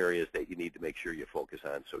areas that you need to make sure you focus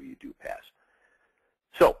on so you do pass.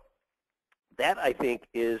 So that, I think,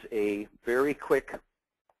 is a very quick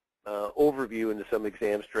overview into some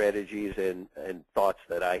exam strategies and thoughts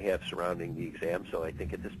that I have surrounding the exam. So I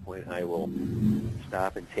think at this point I will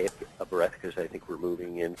stop and take a breath because I think we're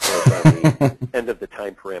moving in close on the end of the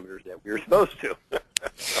time parameters that we were supposed to.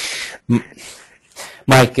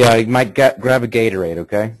 Mike, grab a Gatorade,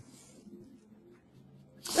 okay?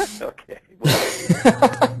 Okay.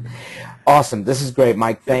 Well. Awesome. This is great,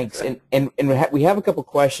 Mike. Thanks. And we have a couple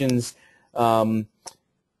questions.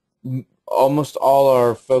 Almost all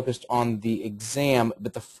are focused on the exam,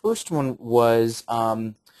 but the first one was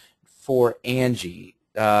for Angie.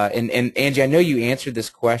 And Angie, I know you answered this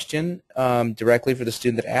question directly for the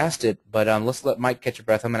student that asked it, but let's let Mike catch your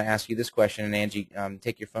breath. I'm going to ask you this question, and Angie,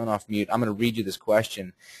 take your phone off mute. I'm going to read you this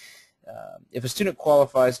question. If a student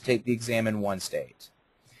qualifies to take the exam in one state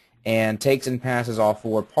and takes and passes all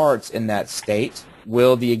 4 parts in that state,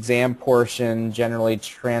 will the exam portion generally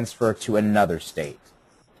transfer to another state?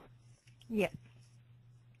 Yes.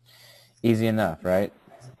 Easy enough, right?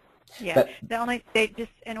 Yeah. The only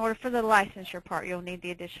just in order for the licensure part, you'll need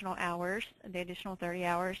the additional hours, the additional 30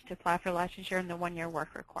 hours to apply for licensure and the 1-year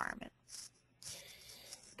work requirement.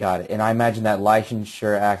 Got it. And I imagine that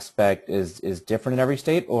licensure aspect is different in every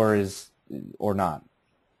state, or not?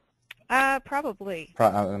 Probably.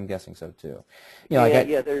 I'm guessing so too. You know,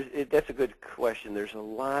 that's a good question. There's a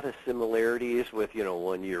lot of similarities with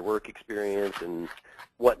 1-year work experience and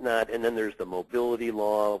whatnot, and then there's the mobility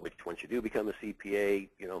law, which once you do become a CPA,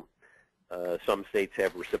 some states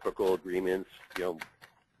have reciprocal agreements,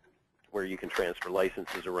 where you can transfer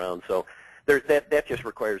licenses around. So that just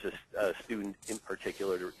requires a student in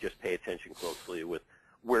particular to just pay attention closely with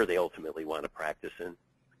where they ultimately want to practice in.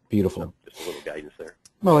 Beautiful. So just a little guidance there.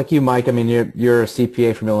 Well, like you, Mike, I mean, you're a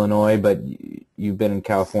CPA from Illinois, but you've been in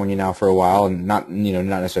California now for a while, and not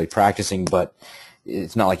necessarily practicing, but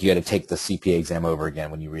it's not like you had to take the CPA exam over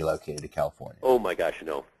again when you relocated to California. Oh my gosh,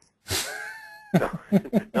 no. No.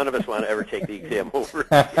 None of us want to ever take the exam over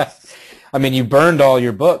again. I mean, you burned all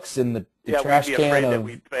your books in the trash we'd be can afraid of. that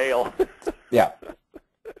we'd fail. Yeah.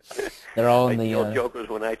 They're all in the old joke was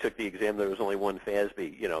when I took the exam there was only one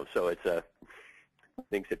FASB, so it's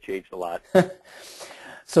things have changed a lot.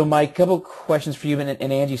 So, Mike, a couple questions for you, and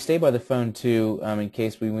Angie, stay by the phone too, in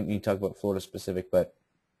case we need to talk about Florida specific. But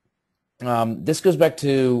this goes back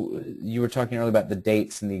to you were talking earlier about the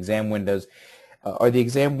dates and the exam windows. Are the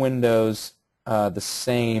exam windows the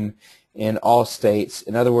same in all states?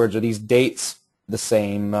 In other words, are these dates the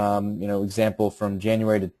same? Example from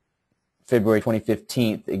January to February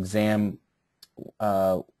 2015, exam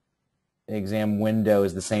window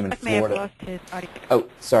is the same in Florida. Oh,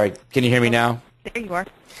 sorry. Can you hear me now? There you are.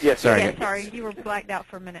 Yes. Sorry. Yeah, sorry, you were blacked out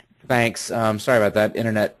for a minute. Thanks. Sorry about that,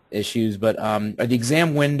 internet issues. But are the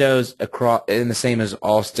exam windows across in the same as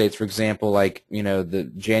all states? For example, like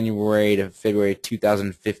the January to February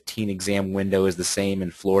 2015 exam window is the same in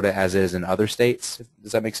Florida as it is in other states.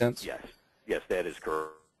 Does that make sense? Yes. Yes, that is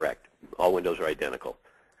correct. All windows are identical.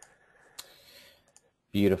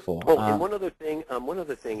 Beautiful. Oh, and one other thing.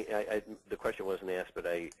 The question wasn't asked, but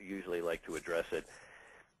I usually like to address it,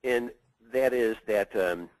 and that is that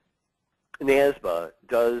NASBA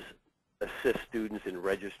does assist students in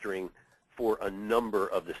registering for a number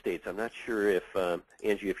of the states. I'm not sure if,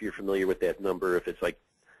 Angie, if you're familiar with that number, if it's like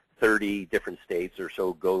 30 different states or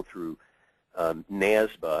so go through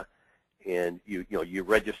NASBA, and you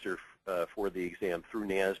register for the exam through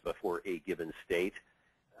NASBA for a given state.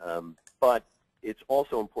 But it's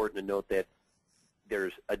also important to note that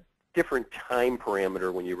there's a different time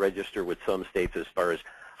parameter when you register with some states as far as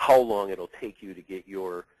how long it'll take you to get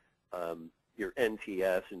your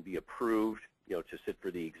NTS and be approved, to sit for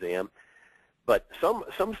the exam. But some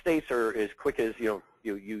states are as quick as you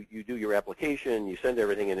do your application, you send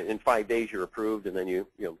everything, and in 5 days you're approved, and then you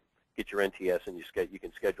get your NTS and you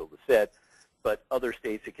can schedule the set. But other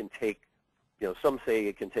states it can take, some say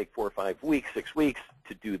it can take 4 or 5 weeks, 6 weeks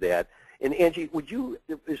to do that. And Angie,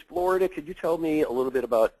 is Florida? Could you tell me a little bit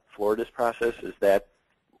about Florida's process? Is that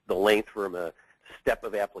the length from a step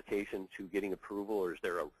of application to getting approval, or is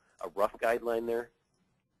there a rough guideline there?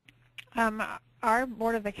 Our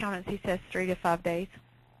Board of Accountancy says 3 to 5 days.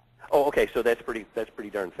 Oh, okay. So that's pretty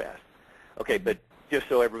darn fast. Okay, but just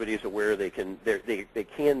so everybody is aware, they can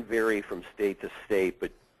vary from state to state,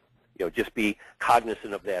 but just be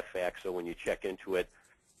cognizant of that fact. So when you check into it,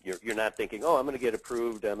 you're not thinking, oh, I'm going to get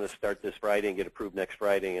approved. I'm going to start this Friday and get approved next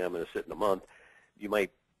Friday, and I'm going to sit in a month. You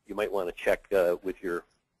might want to check with your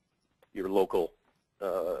local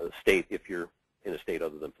state if you're in a state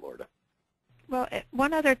other than Florida. Well,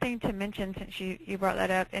 one other thing to mention, since you brought that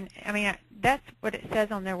up, and I mean, that's what it says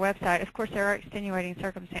on their website. Of course, there are extenuating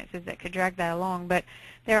circumstances that could drag that along, but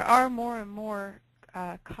there are more and more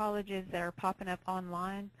colleges that are popping up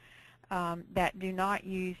online that do not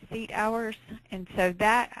use seat hours, and so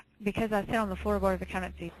that, because I sit on the Florida Board of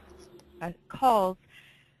Accountancy calls,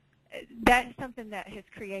 that's something that has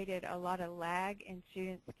created a lot of lag in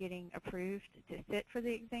students getting approved to sit for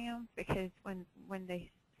the exam, because when they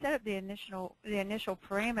set up the initial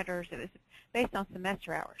parameters, it was based on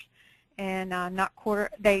semester hours and not quarter.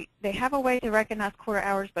 They have a way to recognize quarter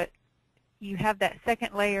hours, but you have that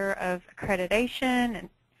second layer of accreditation, and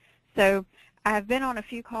so I have been on a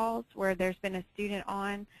few calls where there's been a student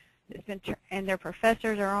on that's been and their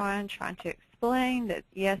professors are on trying to explain that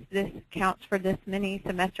yes, this counts for this many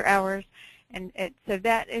semester hours, and so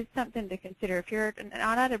that is something to consider. If you're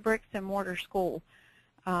not at a bricks and mortar school,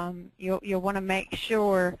 you'll want to make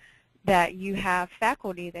sure that you have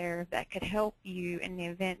faculty there that could help you in the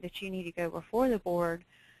event that you need to go before the board,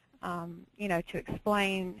 you know, to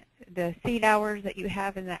explain the seat hours that you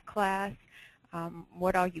have in that class,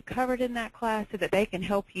 what all you covered in that class, so that they can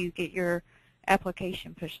help you get your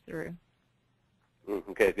application pushed through.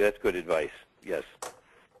 Okay, that's good advice. Yes.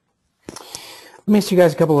 Let me ask you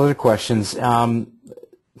guys a couple other questions.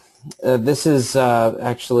 This is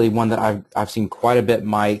actually one that I've seen quite a bit,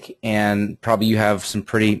 Mike, and probably you have some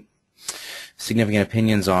pretty significant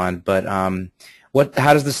opinions on. But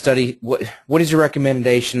how does the study? What is your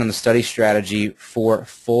recommendation on the study strategy for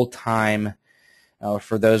full-time,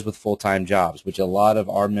 for those with full-time jobs? Which a lot of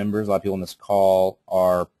our members, a lot of people on this call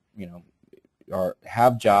are, you know,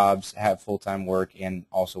 have jobs, have full-time work, and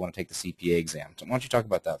also want to take the CPA exam. So why don't you talk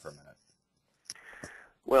about that for a minute?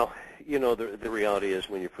 Well, you know, the reality is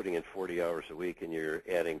when you're putting in 40 hours a week and you're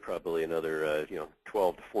adding probably another,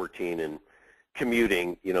 12 to 14 in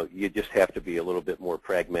commuting, you know, you just have to be a little bit more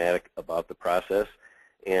pragmatic about the process.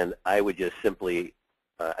 And I would just simply,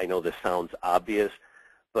 I know this sounds obvious,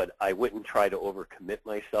 but I wouldn't try to overcommit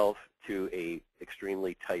myself to a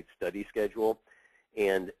extremely tight study schedule.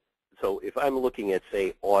 And so if I'm looking at,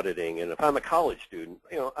 say, auditing, and if I'm a college student,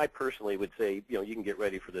 you know, I personally would say, you know, you can get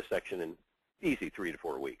ready for this section in easy 3 to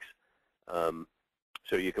 4 weeks.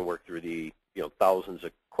 So you can work through the, you know, thousands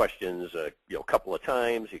of questions, you know, a couple of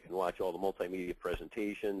times. You can watch all the multimedia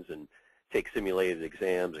presentations and take simulated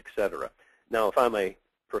exams, etc. Now, if I'm a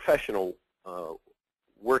professional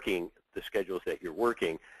working the schedules that you're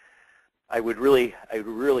working, I would really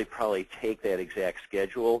probably take that exact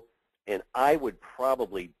schedule, and I would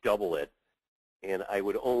probably double it, and I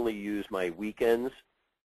would only use my weekends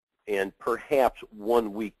and perhaps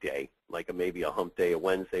one weekday, like maybe a hump day, a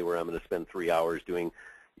Wednesday, where I'm going to spend 3 hours doing,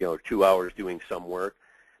 you know, 2 hours doing some work,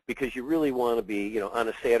 because you really want to be, you know, on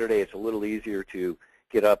a Saturday it's a little easier to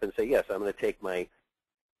get up and say, yes, I'm going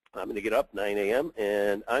to get up 9 a.m.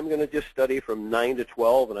 and I'm going to just study from 9 to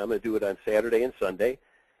 12, and I'm going to do it on Saturday and Sunday,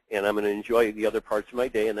 and I'm going to enjoy the other parts of my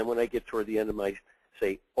day, and then when I get toward the end of my,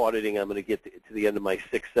 say, auditing, I'm going to get to the end of my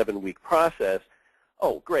 6-7 week process.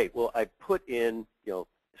 Oh, great. Well, I put in, you know,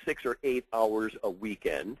 6 or 8 hours a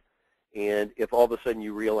weekend, and if all of a sudden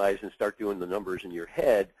you realize and start doing the numbers in your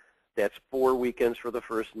head, that's 4 weekends for the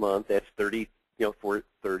first month. That's 30, you know, for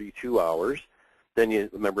 32 hours. Then you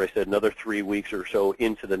remember I said another 3 weeks or so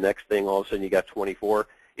into the next thing. All of a sudden you got 24.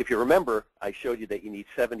 If you remember, I showed you that you need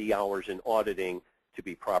 70 hours in auditing to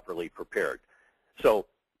be properly prepared. So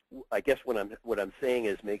I guess what I'm saying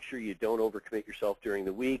is make sure you don't overcommit yourself during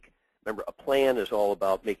the week. Remember, a plan is all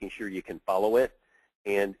about making sure you can follow it.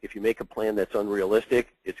 And if you make a plan that's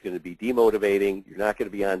unrealistic, it's going to be demotivating. You're not going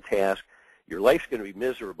to be on task. Your life's going to be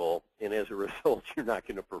miserable, and as a result, you're not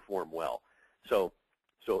going to perform well. So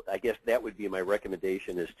I guess that would be my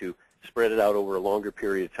recommendation, is to spread it out over a longer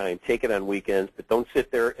period of time. Take it on weekends, but don't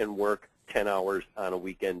sit there and work 10 hours on a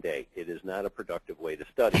weekend day. It is not a productive way to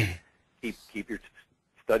study. Keep your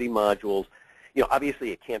study modules. You know,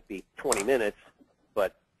 obviously it can't be 20 minutes,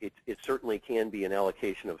 but it certainly can be an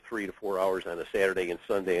allocation of 3 to 4 hours on a Saturday and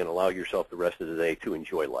Sunday, and allow yourself the rest of the day to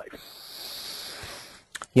enjoy life.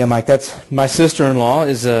 Yeah, Mike, that's my sister-in-law.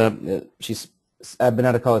 I've been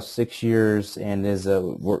out of college 6 years, and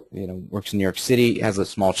works in New York City, has a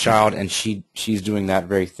small child, and she's doing that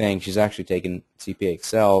very thing. She's actually taken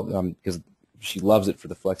CPAexcel because she loves it for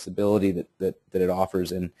the flexibility that it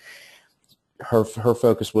offers, and her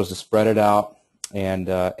focus was to spread it out and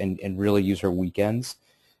really use her weekends.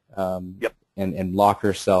 Yep. And lock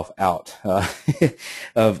herself out yeah,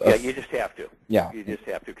 you just have to. Yeah. You just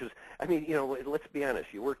have to, because, I mean, you know, let's be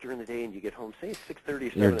honest. You work during the day and you get home, say it's 6:30,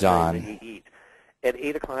 7 You're o'clock, done. and then you eat. At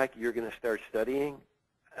 8 o'clock, you're going to start studying.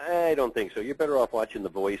 I don't think so. You're better off watching The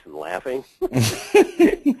Voice and laughing.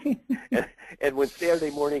 and when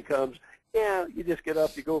Saturday morning comes, yeah, you just get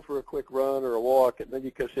up, you go for a quick run or a walk, and then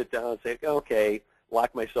you go sit down and say, okay,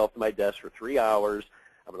 lock myself to my desk for 3 hours.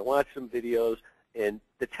 I'm going to watch some videos. And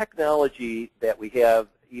the technology that we have,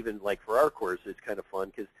 even like for our course, is kind of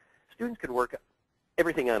fun because students can work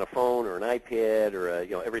everything on a phone or an iPad or,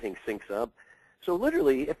 everything syncs up. So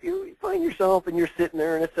literally, if you find yourself and you're sitting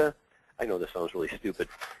there and it's I know this sounds really stupid,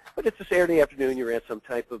 but it's a Saturday afternoon, you're at some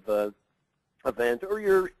type of event, or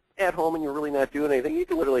you're at home and you're really not doing anything, you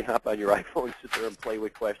can literally hop on your iPhone, sit there and play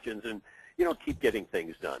with questions and, keep getting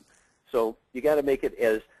things done. So you got to make it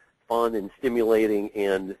as fun and stimulating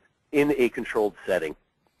and in a controlled setting.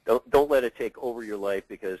 Don't let it take over your life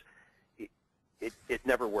because it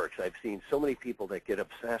never works. I've seen so many people that get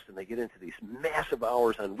obsessed and they get into these massive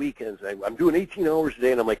hours on weekends. I'm doing 18 hours a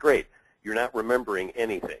day, and I'm like, great, you're not remembering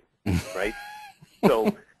anything, right?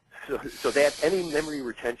 So that any memory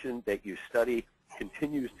retention that you study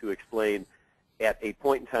continues to explain at a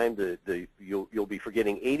point in time you'll be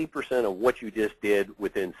forgetting 80% of what you just did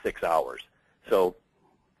within 6 hours. So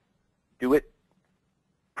do it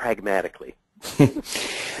pragmatically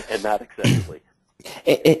and not excessively.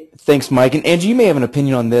 Thanks, Mike. And Angie, you may have an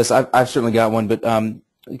opinion on this. I've certainly got one, but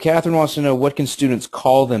Catherine wants to know, what can students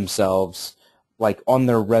call themselves, like on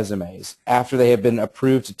their resumes, after they have been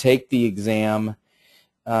approved to take the exam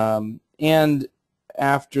and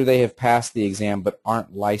after they have passed the exam but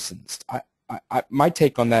aren't licensed? My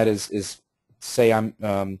take on that is say I'm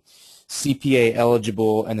CPA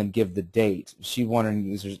eligible and then give the date. She's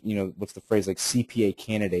wondering, what's the phrase, like CPA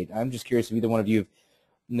candidate? I'm just curious if either one of you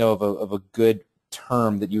know of a good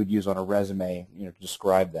term that you would use on a resume, to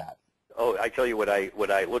describe that. Oh, I tell you what I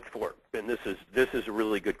looked for, and this is a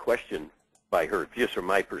really good question by her, just from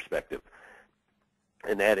my perspective,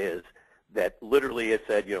 and that is that literally it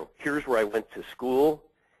said, here's where I went to school.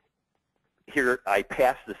 Here I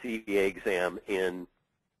passed the CPA exam in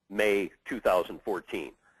May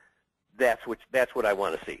 2014. That's what I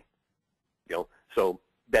want to see. So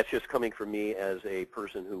that's just coming from me as a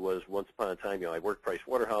person who was once upon a time, I worked Price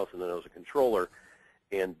Waterhouse and then I was a controller,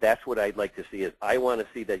 and that's what I'd like to see is I want to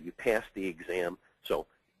see that you pass the exam. So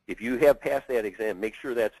if you have passed that exam, make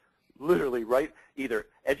sure that's literally right, either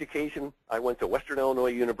education, I went to Western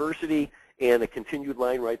Illinois University, and a continued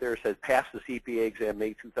line right there says pass the CPA exam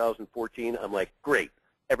May 2014. I'm like, great,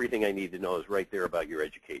 everything I need to know is right there about your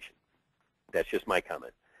education. That's just my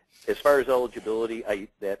comment. As far as eligibility, I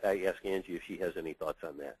ask Angie if she has any thoughts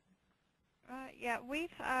on that. Yeah, we've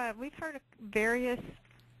heard of various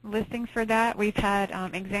listings for that. We've had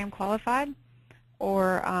exam qualified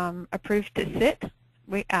or approved to sit.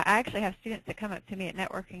 I actually have students that come up to me at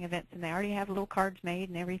networking events and they already have little cards made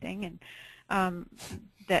and everything, and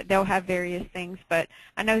that they'll have various things. But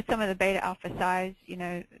I know some of the beta alpha size,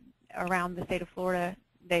 around the state of Florida,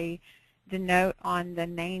 they denote on the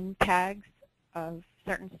name tags of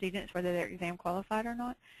certain students whether they're exam qualified or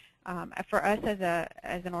not. For us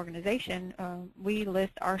as an organization, we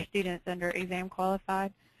list our students under exam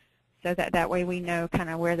qualified, so that way we know kind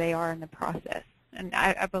of where they are in the process. And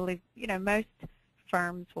I believe most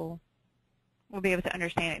firms will be able to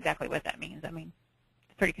understand exactly what that means. I mean,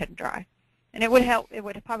 it's pretty cut and dry, and it would help. It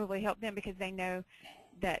would probably help them because they know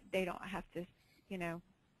that they don't have to.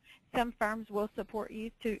 Some firms will support you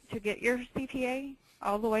to get your CPA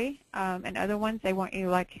all the way, and other ones they want you,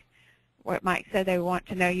 like what Mike said, they want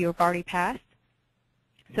to know you've already passed.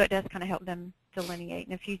 So it does kind of help them delineate.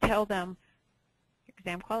 And if you tell them you're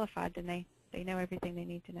exam qualified, then they know everything they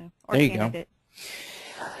need to know. Or there you candidate.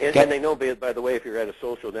 Go. And they know, by the way, if you're at a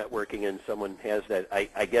social networking and someone has that,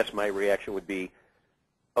 I guess my reaction would be,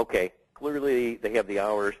 okay, clearly they have the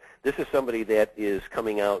hours. This is somebody that is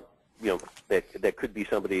coming out, that could be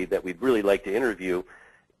somebody that we'd really like to interview.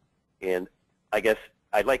 And I guess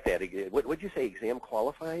I'd like that. What did you say, exam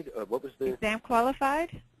qualified? What was the? Exam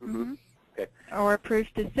qualified. Mm-hmm. Okay. Or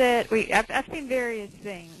approved to sit. I've seen various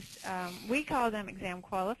things. We call them exam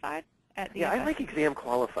qualified at the. Yeah, I like exam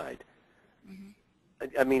qualified.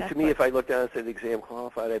 Mm-hmm. I mean, to me, if I looked down and said exam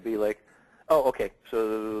qualified, I'd be like, oh, okay,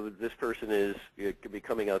 so this person could be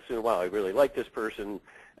coming out soon. Wow, I really like this person.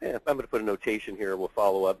 I'm going to put a notation here. We'll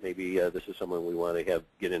follow up. Maybe this is someone we want to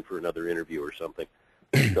get in for another interview or something.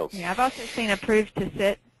 So. Yeah, I've also seen approved to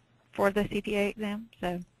sit for the CPA exam.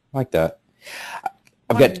 So. Like that.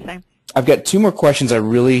 I've got two more questions I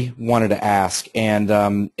really wanted to ask, and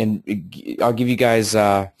I'll give you guys,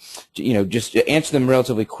 just answer them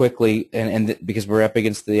relatively quickly, and because we're up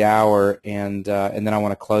against the hour, and then I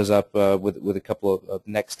want to close up with a couple of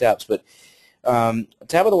next steps. But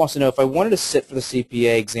Tabitha wants to know, if I wanted to sit for the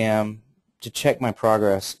CPA exam check my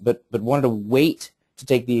progress, but wanted to wait to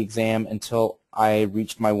take the exam until I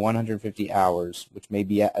reached my 150 hours, which may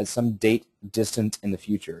be at some date distant in the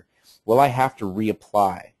future. Will I have to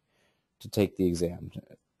reapply to take the exam?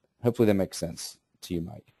 Hopefully that makes sense to you,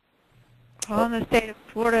 Mike. Well, in the state of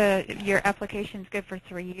Florida, your application's good for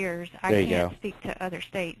 3 years. I can't speak to other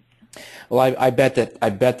states. Well, I bet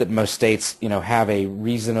that most states, have a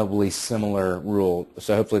reasonably similar rule.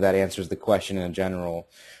 So hopefully that answers the question in a general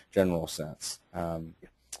sense. All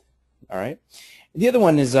right. The other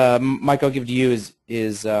one is, Mike, I'll give it to you.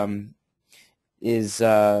 Is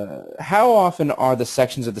how often are the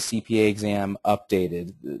sections of the CPA exam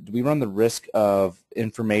updated? Do we run the risk of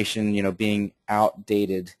information, being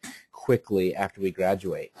outdated quickly after we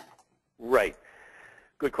graduate? Right.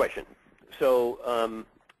 Good question. So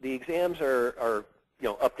the exams are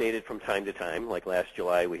updated from time to time. Like last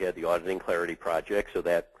July, we had the Auditing Clarity Project, so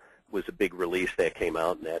that was a big release that came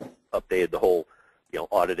out, and that updated the whole,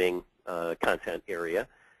 auditing content area.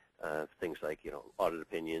 Things like, audit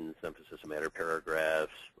opinions, emphasis of matter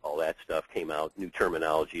paragraphs, all that stuff came out. New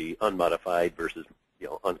terminology, unmodified versus,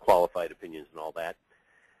 unqualified opinions and all that.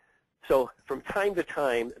 So from time to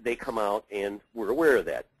time, they come out, and we're aware of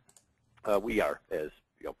that. We are, as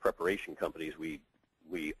preparation companies, we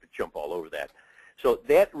jump all over that. So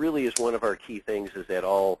that really is one of our key things, is that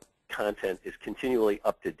all content is continually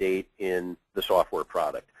up to date in the software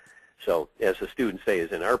product. So as the students say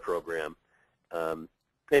is in our program, and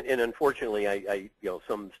unfortunately,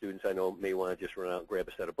 some students I know may want to just run out and grab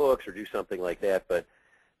a set of books or do something like that, but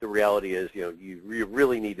the reality is, you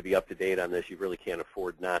really need to be up to date on this. You really can't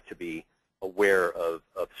afford not to be aware of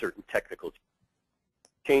certain technical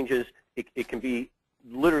changes. It can be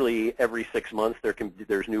literally every 6 months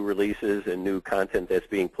there's new releases and new content that's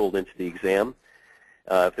being pulled into the exam.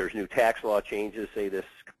 If there's new tax law changes, say this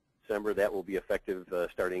December, that will be effective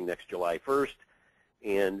starting next July 1st.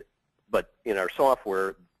 But in our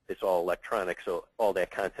software, it's all electronic, so all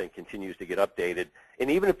that content continues to get updated.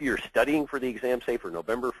 And even if you're studying for the exam, say for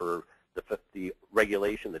November for the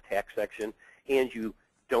regulation, the tax section, and you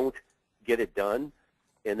don't get it done,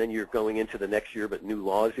 and then you're going into the next year, but new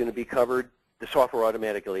law is going to be covered, the software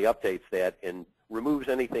automatically updates that and removes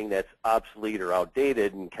anything that's obsolete or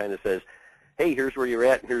outdated and kind of says, hey, here's where you're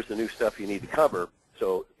at, and here's the new stuff you need to cover.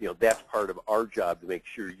 So, that's part of our job, to make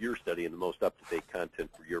sure you're studying the most up-to-date content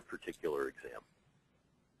for your particular exam.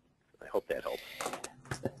 I hope that helps.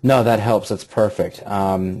 No, that helps. That's perfect.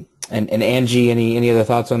 And Angie, any other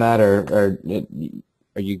thoughts on that, or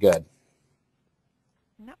are you good?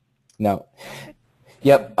 No. No.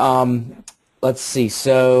 Yep. Let's see.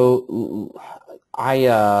 So Angie,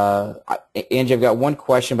 I've got one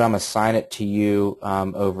question, but I'm going to assign it to you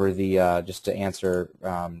over the just to answer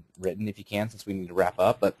written, if you can, since we need to wrap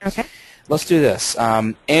up. But okay. Let's do this.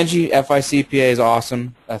 Angie, FICPA is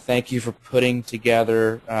awesome. Thank you for putting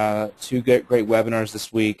together 2 great webinars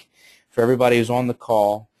this week. For everybody who's on the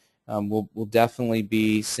call, we'll definitely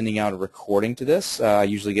be sending out a recording to this. I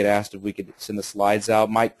usually get asked if we could send the slides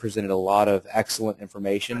out. Mike presented a lot of excellent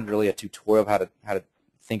information, really a tutorial of how to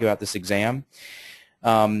think about this exam.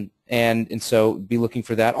 And so be looking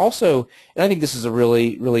for that. Also, and I think this is a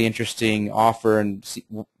really interesting offer, and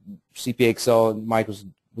CPAexcel, Mike was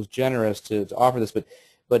generous to offer this, but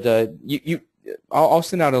I'll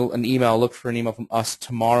send out an email. Look for an email from us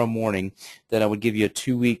tomorrow morning that I would give you a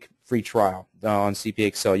 2-week free trial on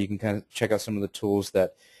CPAexcel. You can kind of check out some of the tools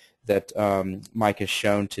that Mike has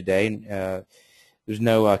shown today. There's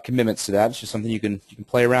no commitments to that. It's just something you can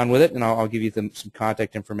play around with it, and I'll give you some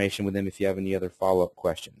contact information with him if you have any other follow-up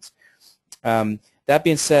questions. That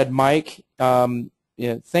being said, Mike,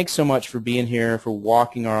 thanks so much for being here, for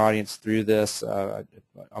walking our audience through this. I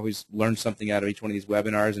always learn something out of each one of these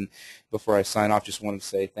webinars, and before I sign off, just wanted to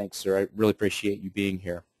say thanks, sir. I really appreciate you being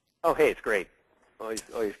here. Oh, hey, it's great.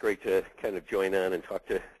 Always great to kind of join on and talk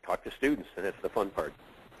to students, and that's the fun part.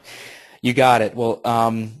 You got it. Well,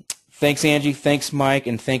 thanks, Angie. Thanks, Mike,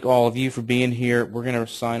 and thank all of you for being here. We're going to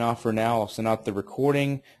sign off for now. I'll send out the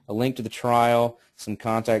recording, a link to the trial, some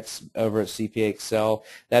contacts over at CPAexcel.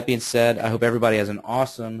 That being said, I hope everybody has an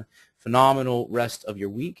awesome, phenomenal rest of your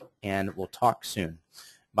week, and we'll talk soon.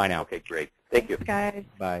 Bye now. Okay, great. Thank you. Guys.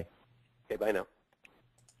 Bye. Okay, bye now.